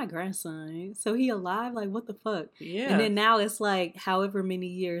 that's my grandson. So he alive? Like, what the fuck? Yeah. And then now it's like however many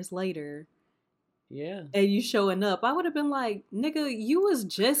years later. Yeah. And you showing up. I would have been like, nigga, you was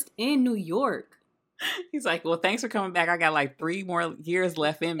just in New York. He's like, well, thanks for coming back. I got like 3 more years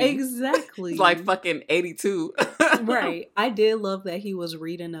left in me. Exactly. He's like fucking 82. Right. I did love that he was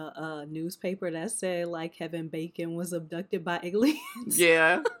reading a newspaper that said like Kevin Bacon was abducted by aliens.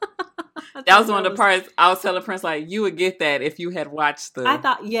 Yeah. That was one of the parts I was telling Prince, like, you would get that if you had watched the... I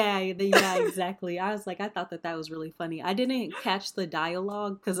thought, yeah, exactly. I was like, I thought that was really funny. I didn't catch the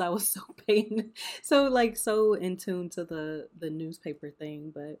dialogue because I was so in tune to the newspaper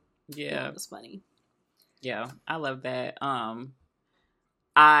thing, but yeah, it was funny. Yeah, I love that.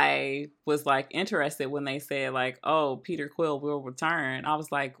 I was like interested when they said like, oh, Peter Quill will return. I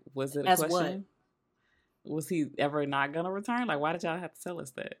was like, was it a question? What? Was he ever not gonna return? Like, why did y'all have to tell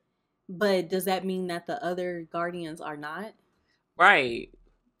us that? But does that mean that the other Guardians are not? Right.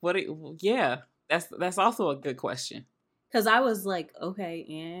 Yeah, that's also a good question. Because I was like, okay,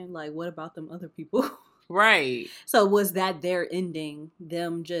 and like, what about them other people? Right. So was that their ending?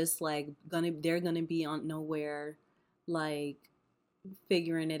 Them just like they're gonna be on nowhere, like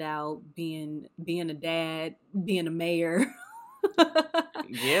figuring it out, being a dad, being a mayor.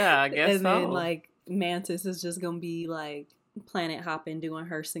 Yeah, I guess and so. And then like Mantis is just gonna be like planet hopping, doing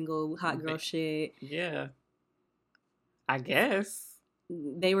her single hot girl shit. Yeah. I guess.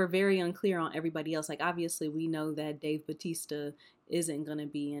 They were very unclear on everybody else. Like, obviously, we know that Dave Bautista isn't going to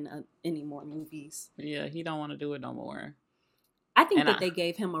be in any more movies. Yeah, he don't want to do it no more. I think that they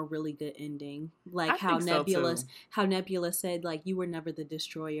gave him a really good ending. Like, how Nebula said, like, you were never the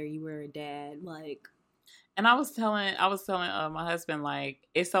destroyer, you were a dad. Like, and I was telling my husband, like,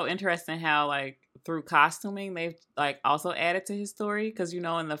 it's so interesting how, like, through costuming, they've, like, also added to his story. Because, you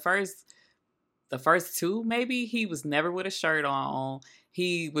know, in the first 2, maybe, he was never with a shirt on.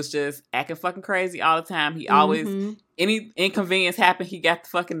 He was just acting fucking crazy all the time. He always, any inconvenience happened, he got the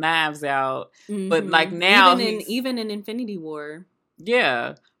fucking knives out. But like now, even in Infinity War.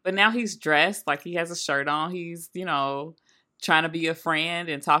 Yeah. But now he's dressed, like he has a shirt on. He's, you know, trying to be a friend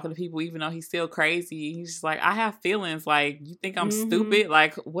and talking to people even though he's still crazy. He's just like, I have feelings. Like, you think I'm stupid?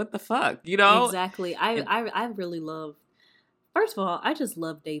 Like, what the fuck? You know? Exactly. I really love... First of all, I just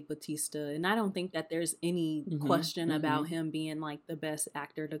love Dave Bautista, and I don't think that there's any question about him being like the best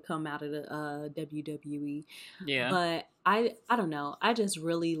actor to come out of the WWE. Yeah. But I don't know. I just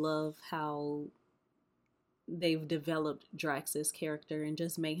really love how they've developed Drax's character and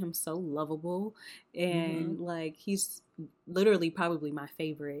just made him so lovable. And like, he's literally probably my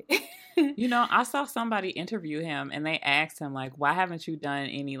favorite. You know, I saw somebody interview him and they asked him, like, why haven't you done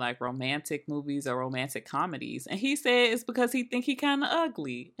any, like, romantic movies or romantic comedies? And he said it's because he think he kind of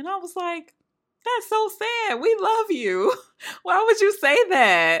ugly. And I was like, that's so sad. We love you. Why would you say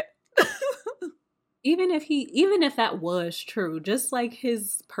that? Even if that was true, just like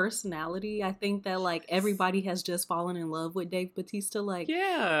his personality, I think that, like, everybody has just fallen in love with Dave Bautista. Like,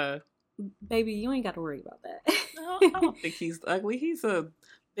 yeah, baby, you ain't got to worry about that. No, I don't think he's ugly. He's a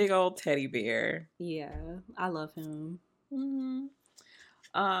big old teddy bear. Yeah, I love him.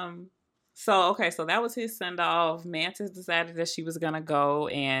 So that was his send off. Mantis decided that she was gonna go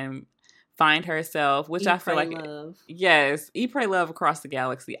and find herself, which I feel like, love. yes, eat, pray, love across the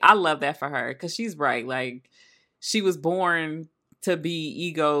galaxy. I love that for her because she's right. Like, she was born to be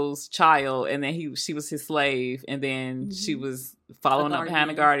Ego's child, and then she was his slave, and then she was following up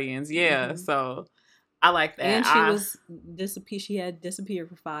behind the Guardians. Yeah, so I like that. And she had disappeared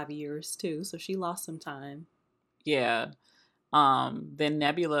for 5 years too, so she lost some time. Yeah. Then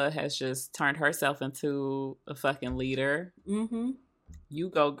Nebula has just turned herself into a fucking leader. You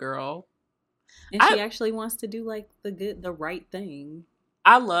go, girl. And she actually wants to do like the right thing.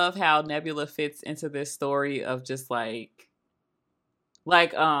 I love how Nebula fits into this story of just like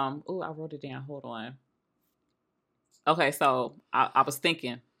oh, I wrote it down. Hold on. Okay, so I was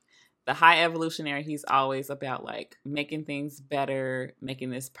thinking the high evolutionary, he's always about like making things better,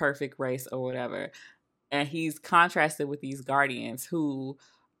 making this perfect race or whatever. And he's contrasted with these guardians who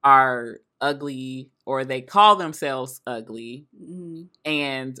are ugly, or they call themselves ugly,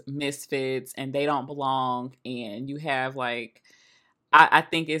 and misfits, and they don't belong. And you have like, I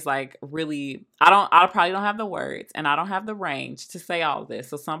think it's like really, I probably don't have the words and I don't have the range to say all this.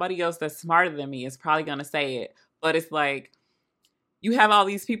 So somebody else that's smarter than me is probably going to say it. But it's like, you have all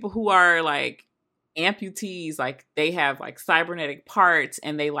these people who are like amputees, like they have like cybernetic parts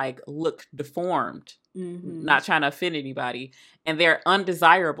and they like look deformed, not trying to offend anybody. And they're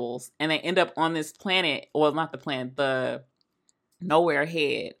undesirables, and they end up on this planet, well, not the planet, the nowhere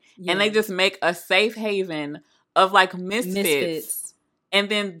head. Yeah. And they just make a safe haven of like misfits. And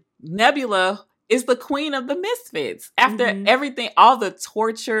then Nebula is the queen of the misfits after everything, all the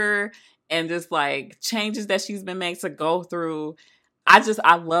torture and just like changes that she's been made to go through.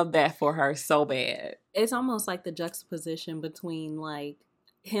 I love that for her so bad. It's almost like the juxtaposition between like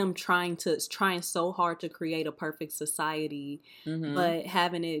him trying so hard to create a perfect society, but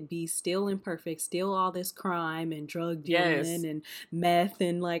having it be still imperfect, still all this crime and drug dealing and meth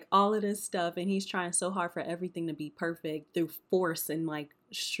and like all of this stuff, and he's trying so hard for everything to be perfect through force and like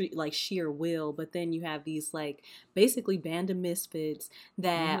sheer will. But then you have these like basically band of misfits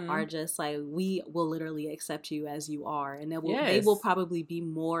that are just like, we will literally accept you as you are, and that they will probably be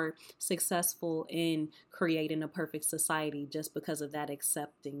more successful in creating a perfect society just because of that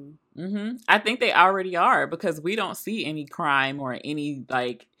accepting. I think they already are, because we don't see any crime or any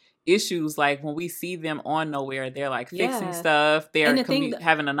like issues. Like when we see them on Nowhere, they're like fixing stuff, they're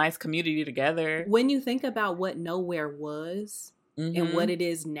having a nice community together. When you think about what Nowhere was and what it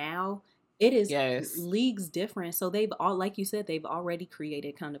is now, it is leagues different. So they've all, like you said, they've already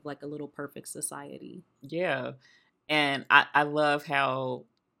created kind of like a little perfect society. Yeah. And I love how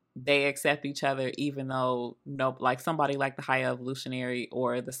they accept each other, even though like somebody like the High Evolutionary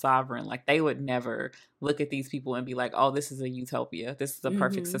or the Sovereign, like they would never look at these people and be like, oh, this is a utopia, this is a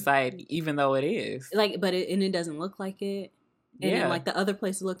perfect society, even though it is. Like, but it doesn't look like it. And then like the other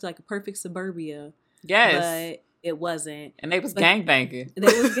place looked like a perfect suburbia. Yes. But it wasn't. And they was gangbanging.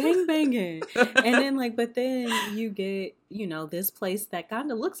 They was gangbanging. And then like, but then you get, this place that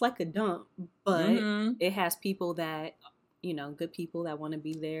kind of looks like a dump, but it has people that, good people that want to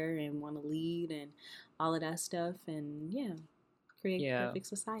be there and want to lead and all of that stuff. And create a perfect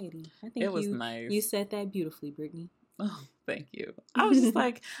society. I think it was nice. You said that beautifully, Brittany. Oh, thank you. I was just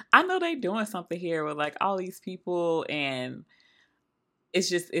like, I know they doing something here with like all these people, and it's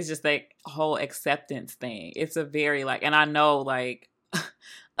just like whole acceptance thing. It's a very like, and I know like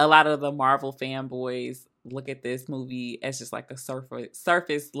a lot of the Marvel fanboys look at this movie as just like a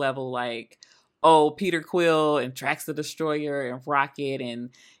surface level, like, oh, Peter Quill and Drax the Destroyer and Rocket, and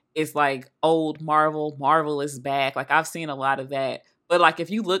it's like old Marvel is back. Like I've seen a lot of that. But like if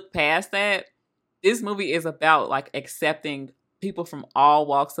you look past that, this movie is about like accepting people from all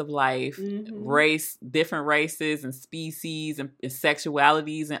walks of life, different races and species and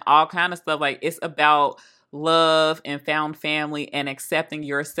sexualities and all kind of stuff. Like it's about love and found family and accepting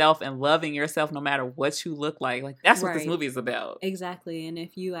yourself and loving yourself no matter what you look like. Like that's what this movie is about. Exactly. And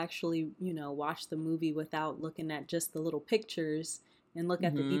if you actually, watch the movie without looking at just the little pictures and look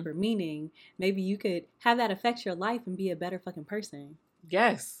at the deeper meaning, maybe you could have that affect your life and be a better fucking person.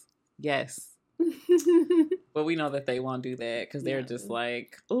 Yes. But we know that they won't do that because they're just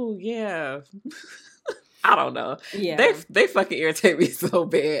like, oh yeah. I don't know. Yeah. They fucking irritate me so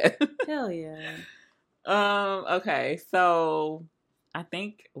bad. Hell yeah. Okay, so I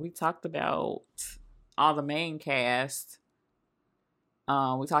think we talked about all the main cast.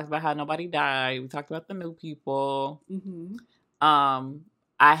 We talked about how nobody died. We talked about the new people.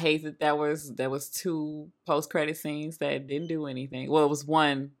 I hate that there was 2 post-credit scenes that didn't do anything. Well, it was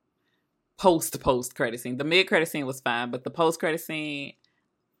one post-credit scene. The mid-credit scene was fine, but the post-credit scene,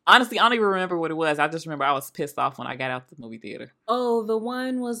 Honestly, I don't even remember what it was. I just remember I was pissed off when I got out the movie theater. Oh, the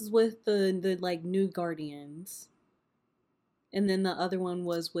one was with the like new Guardians. And then the other one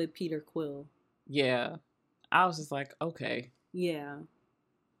was with Peter Quill. Yeah. I was just like, okay. Yeah.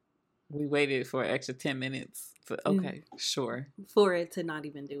 We waited for an extra 10 minutes. Okay, sure. For it to not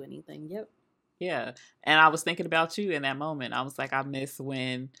even do anything. Yep. Yeah. And I was thinking about you in that moment. I was like, I miss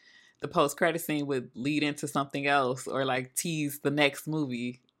when the post-credit scene would lead into something else or like tease the next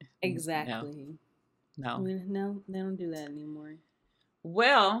movie. Exactly. No, they don't do that anymore.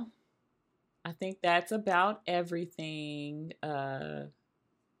 Well, I think that's about everything.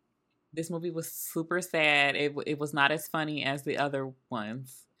 This movie was super sad. It was not as funny as the other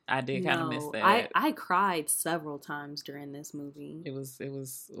ones. I did kind of miss that. I cried several times during this movie. It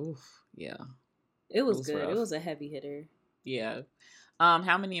was oof, yeah. It was good. Rough. It was a heavy hitter. Yeah.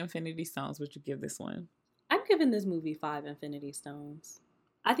 How many Infinity Stones would you give this one? I'm giving this movie 5 Infinity Stones.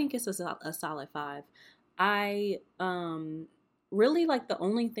 I think it's a solid 5. I really like the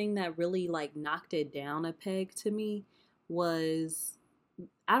only thing that really like knocked it down a peg to me was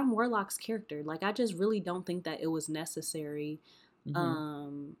Adam Warlock's character. Like I just really don't think that it was necessary.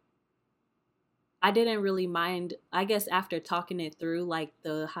 Mm-hmm. I didn't really mind. I guess after talking it through, like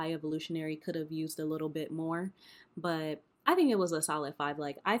the High Evolutionary could have used a little bit more, but I think it was a solid 5.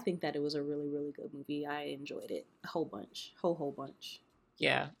 Like I think that it was a really, really good movie. I enjoyed it a whole bunch.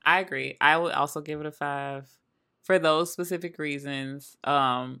 Yeah, I agree. I would also give it a 5 for those specific reasons.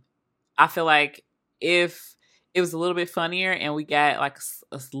 I feel like if it was a little bit funnier and we got like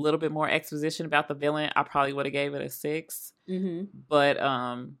a little bit more exposition about the villain, I probably would have gave it a 6. Mm-hmm. But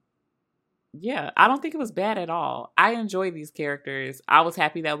yeah, I don't think it was bad at all. I enjoy these characters. I was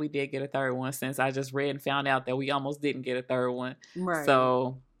happy that we did get a third one since I just read and found out that we almost didn't get a third one. Right.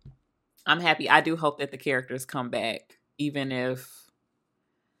 So I'm happy. I do hope that the characters come back, even if,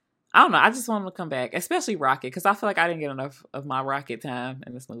 I don't know, I just want them to come back, especially Rocket, because I feel like I didn't get enough of my Rocket time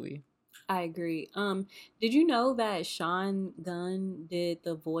in this movie. I agree. Did you know that Sean Gunn did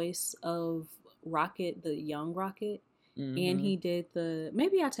the voice of Rocket, the young Rocket? Mm-hmm. And he did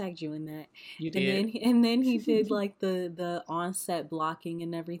maybe I tagged you in that. You did. And then he did like the on-set blocking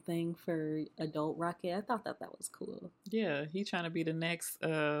and everything for adult Rocket. I thought that was cool. Yeah, he trying to be the next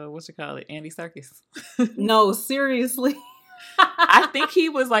Andy Serkis. No, seriously. I think he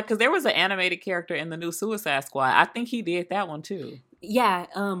was like, because there was an animated character in the new Suicide Squad. I think he did that one too. Yeah,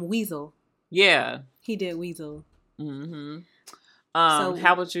 Weasel. Yeah. He did Weasel. Mm-hmm. So,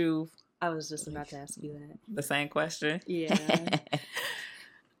 how would you... I was just about to ask you that. The same question? Yeah.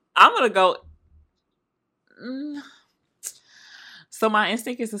 I'm going to go... So my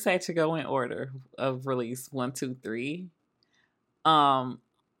instinct is to say to go in order of release 1, 2, 3. I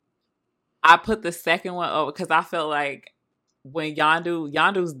put the second one over because I felt like when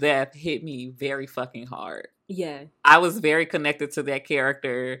Yondu's death hit me very fucking hard. Yeah. I was very connected to that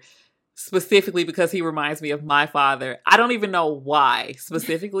character specifically because he reminds me of my father. I don't even know why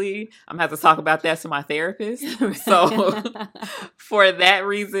specifically. I'm going to have to talk about that to my therapist. So for that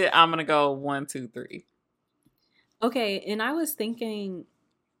reason, I'm going to go 1, 2, 3. Okay. And I was thinking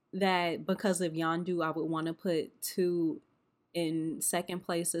that because of Yondu, I would want to put 2 in second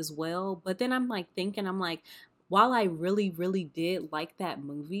place as well. But then I'm like, while I really, really did like that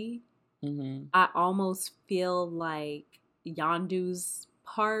movie, mm-hmm. I almost feel like Yondu's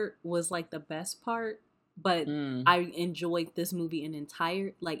part was like the best part, but I enjoyed this movie in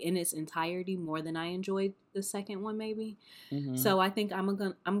its entirety more than I enjoyed the second one, maybe. Mm-hmm. So I think I'm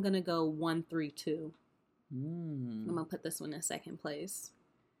gonna go 1, 3, 2. I'm gonna put this one in second place.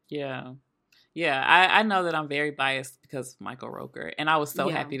 Yeah. I know that I'm very biased because of Michael Rooker, and I was so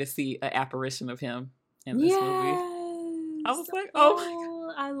happy to see an apparition of him in this movie. I was like,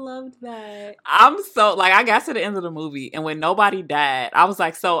 oh, I loved that. I'm so, like, I got to the end of the movie, and when nobody died, I was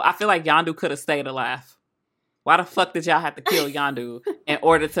like, so I feel like Yondu could have stayed alive. Why the fuck did y'all have to kill Yondu in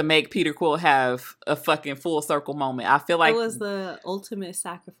order to make Peter Quill have a fucking full circle moment? I feel like it was the ultimate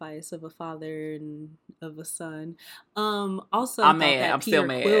sacrifice of a father and of a son. Also, I'm mad. I'm Peter still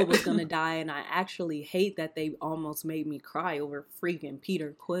mad. Quill was gonna die, and I actually hate that they almost made me cry over freaking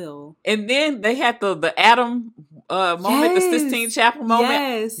Peter Quill. And then they had the Adam moment, the Sistine Chapel moment.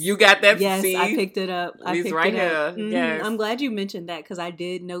 Yes, you got that. Yes, scene? I picked it up. He's right here. Mm-hmm. Yes, I'm glad you mentioned that because I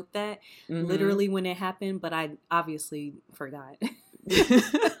did note that literally when it happened, but I obviously forgot.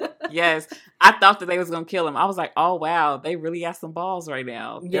 Yes, I thought that they was gonna kill him. I was like, oh wow, they really got some balls right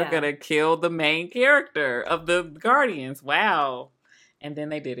now. They're gonna kill the main character of the Guardians. Wow. And then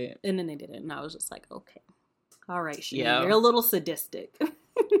they did it. And I was just like, okay, all right, you're a little sadistic.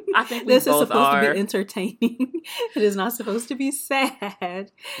 I think we This is both supposed to are. be entertaining. It is not supposed to be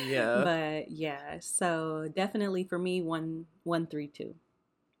sad. Yeah. But yeah, so definitely for me, 1-1-3-2.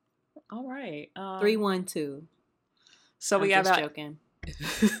 All right. 3-1-2. So we I'm got just about. joking. we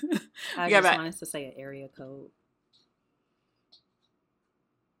I got just about. wanted to say an area code.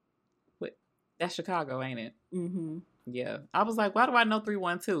 Wait, that's Chicago, ain't it? Mm-hmm. Yeah. I was like, why do I know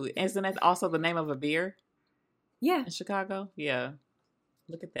 312? Isn't that also the name of a beer Yeah. in Chicago? Yeah.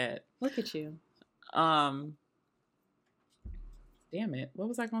 Look at that. Look at you. Damn it. What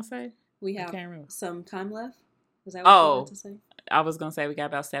was I gonna say? We I have can't remember. some time left. Is that what you wanted to say? I was gonna say we got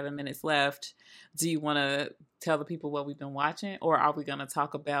about 7 minutes left. Do you want to tell the people what we've been watching, or are we gonna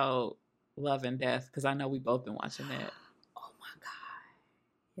talk about Love and Death? Because I know we both been watching that. Oh my god!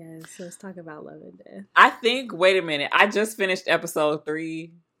 Yes, let's talk about Love and Death. I think. Wait a minute. I just finished episode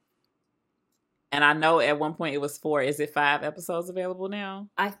 3, and I know at one point it was 4. Is it 5 episodes available now?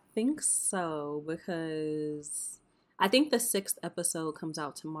 I think so, because I think the 6th episode comes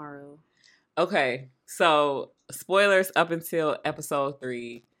out tomorrow. Okay, so spoilers up until episode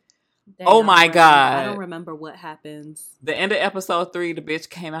 3. Dang, oh my god! I don't remember what happens. The end of episode 3, the bitch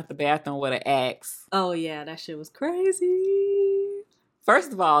came out the bathroom with an axe. Oh yeah, that shit was crazy.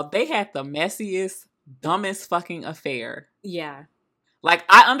 First of all, they had the messiest, dumbest fucking affair. Yeah. Like,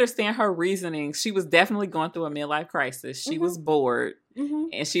 I understand her reasoning. She was definitely going through a midlife crisis. She was bored,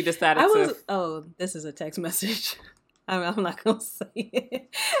 and she decided to. Oh, this is a text message. I'm not gonna say it.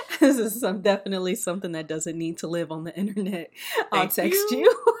 This is definitely something that doesn't need to live on the internet. I'll text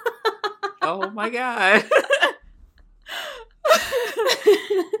you. Oh my god.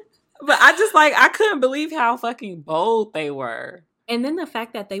 But I couldn't believe how fucking bold they were. And then the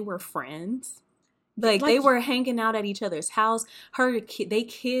fact that they were friends. Like they were hanging out at each other's house. They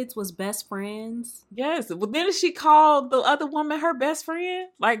kids was best friends. Yes. Well, then she called the other woman her best friend.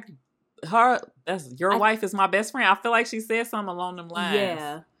 Like, that's your wife is my best friend. I feel like she said something along them lines.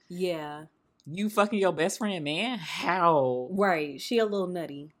 Yeah. Yeah. You fucking your best friend, man? How? Right. She a little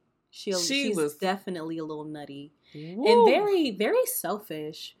nutty. She's was definitely a little nutty. Woo. And very, very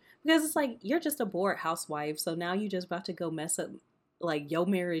selfish. Because it's like, you're just a bored housewife. So now you just about to go mess up like your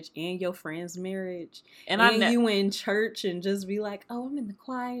marriage and your friend's marriage. And you in church and just be like, oh, I'm in the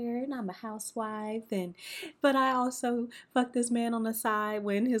choir and I'm a housewife. But I also fuck this man on the side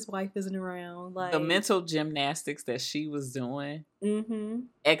when his wife isn't around. Like, the mental gymnastics that she was doing,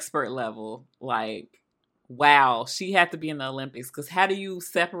 expert level. Like, wow, she had to be in the Olympics. Because how do you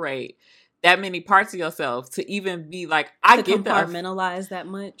separate that many parts of yourself to even be like, I get compartmentalize that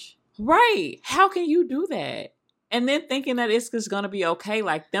much? Right. How can you do that? And then thinking that it's just going to be okay.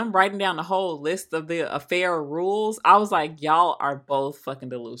 Like, them writing down the whole list of the affair rules. I was like, y'all are both fucking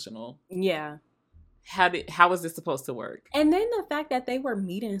delusional. Yeah. How was this supposed to work? And then the fact that they were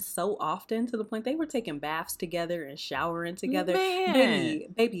meeting so often to the point they were taking baths together and showering together. Man.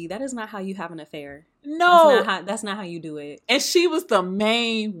 Baby, that is not how you have an affair. No. That's not how you do it. And she was the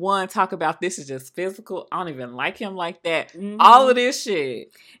main one talk about this is just physical. I don't even like him like that. All of this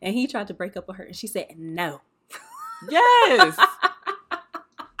shit. And he tried to break up with her and she said no. Yes.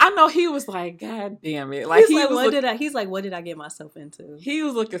 I know he was like, God damn it. Like, he's like, what did I get myself into? He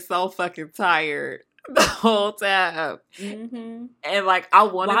was looking so fucking tired the whole time. Mm-hmm. And like, I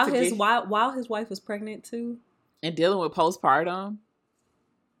wanted while his wife was pregnant too. And dealing with postpartum.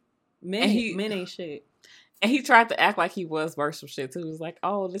 Men ain't shit. And he tried to act like he was worse from shit too. He was like,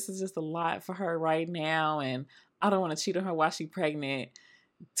 oh, this is just a lot for her right now. And I don't want to cheat on her while she's pregnant.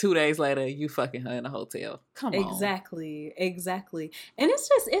 2 days later, you fucking her in a hotel. Come on. Exactly. And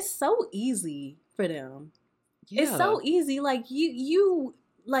it's so easy for them. Yeah. It's so easy. Like you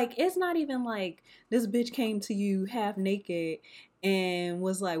like, it's not even like this bitch came to you half naked and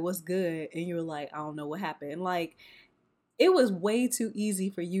was like, what's good? And you were like, I don't know what happened. Like, it was way too easy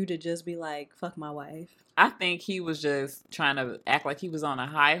for you to just be like, fuck my wife. I think he was just trying to act like he was on a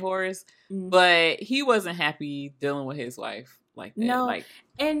high horse, but he wasn't happy dealing with his wife like that. No,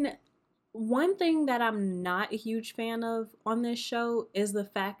 and one thing that I'm not a huge fan of on this show is the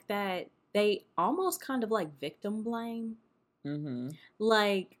fact that they almost kind of like victim blame. Mm-hmm.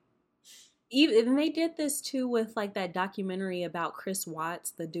 Like, even they did this too with like that documentary about Chris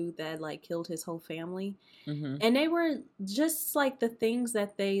Watts, the dude that like killed his whole family. Mm-hmm. And they were just like the things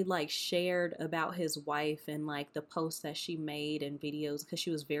that they like shared about his wife and like the posts that she made and videos, because she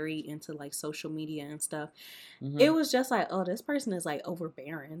was very into like social media and stuff. Mm-hmm. It was just like, oh, this person is like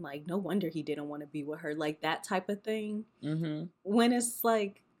overbearing. Like, no wonder he didn't want to be with her. Like that type of thing. Mm-hmm. When it's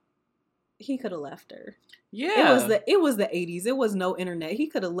like, he could have left her. Yeah. It was the 80s. It was no internet. He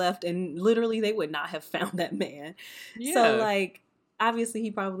could have left and literally they would not have found that man. Yeah. So like, obviously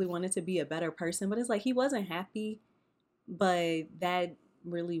he probably wanted to be a better person, but it's like he wasn't happy, but that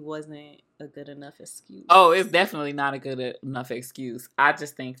really wasn't a good enough excuse. Oh, it's definitely not a good enough excuse. I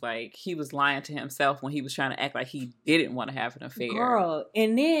just think like he was lying to himself when he was trying to act like he didn't want to have an affair. Girl,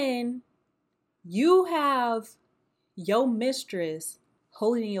 and then you have your mistress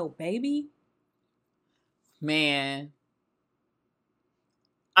holding your baby. Man.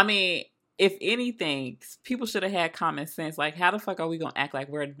 I mean, if anything, people should have had common sense. Like, how the fuck are we going to act like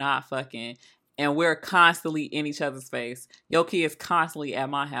we're not fucking and we're constantly in each other's face? Your kid's constantly at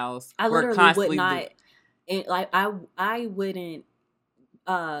my house. I literally would not, I wouldn't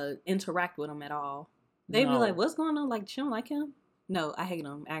interact with him at all. They'd be like, what's going on? Like, she don't like him? No, I hate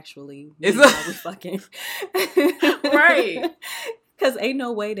him, actually. We fucking. Right. Because ain't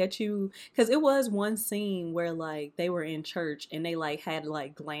no way that because it was one scene where like they were in church and they like had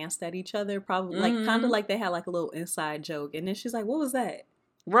like glanced at each other, probably like kind of like they had like a little inside joke, and then she's like, what was that?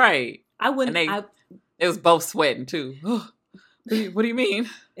 Right. I wouldn't. It was both sweating too. What do you mean?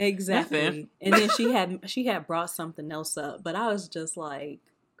 Exactly. Nothing. And then she had brought something else up, but I was just like,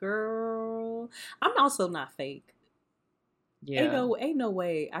 girl, I'm also not fake. Yeah. Ain't no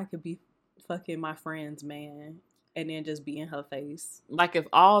way I could be fucking my friend's man and then just be in her face. Like if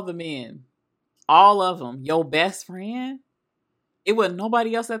all the men, all of them, your best friend, it wasn't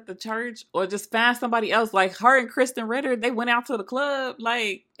nobody else at the church, or just find somebody else. Like her and Kristen Ritter, they went out to the club.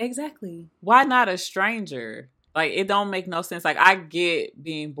 Like, exactly. Why not a stranger? Like, it don't make no sense. Like, I get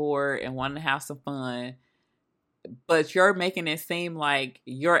being bored and wanting to have some fun, but you're making it seem like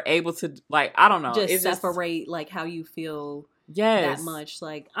you're able to, like, I don't know. Just separate, like, how you feel that much.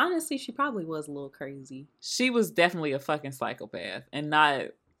 Like, honestly, she probably was a little crazy. She was definitely a fucking psychopath and not,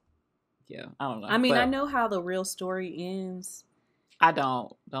 I don't know. I mean, I know how the real story ends. I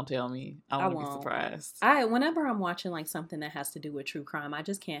don't. Don't tell me. I won't be surprised. Whenever I'm watching like something that has to do with true crime, I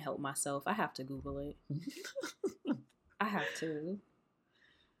just can't help myself. I have to Google it. I have to.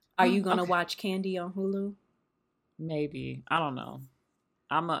 Are you gonna watch Candy on Hulu? Maybe. I don't know.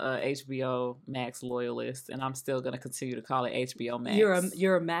 I'm a HBO Max loyalist, and I'm still gonna continue to call it HBO Max.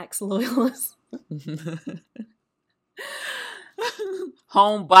 You're a Max loyalist.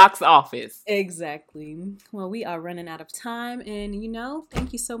 Home box office. Exactly. Well, we are running out of time, and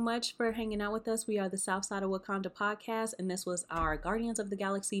thank you so much for hanging out with us. We are the South Side of Wakanda podcast, and this was our Guardians of the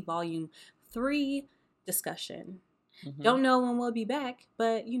Galaxy Volume 3 discussion. Mm-hmm. Don't know when we'll be back,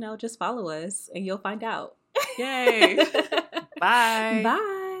 but just follow us and you'll find out. Yay. Bye.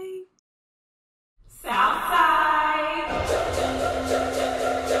 Bye.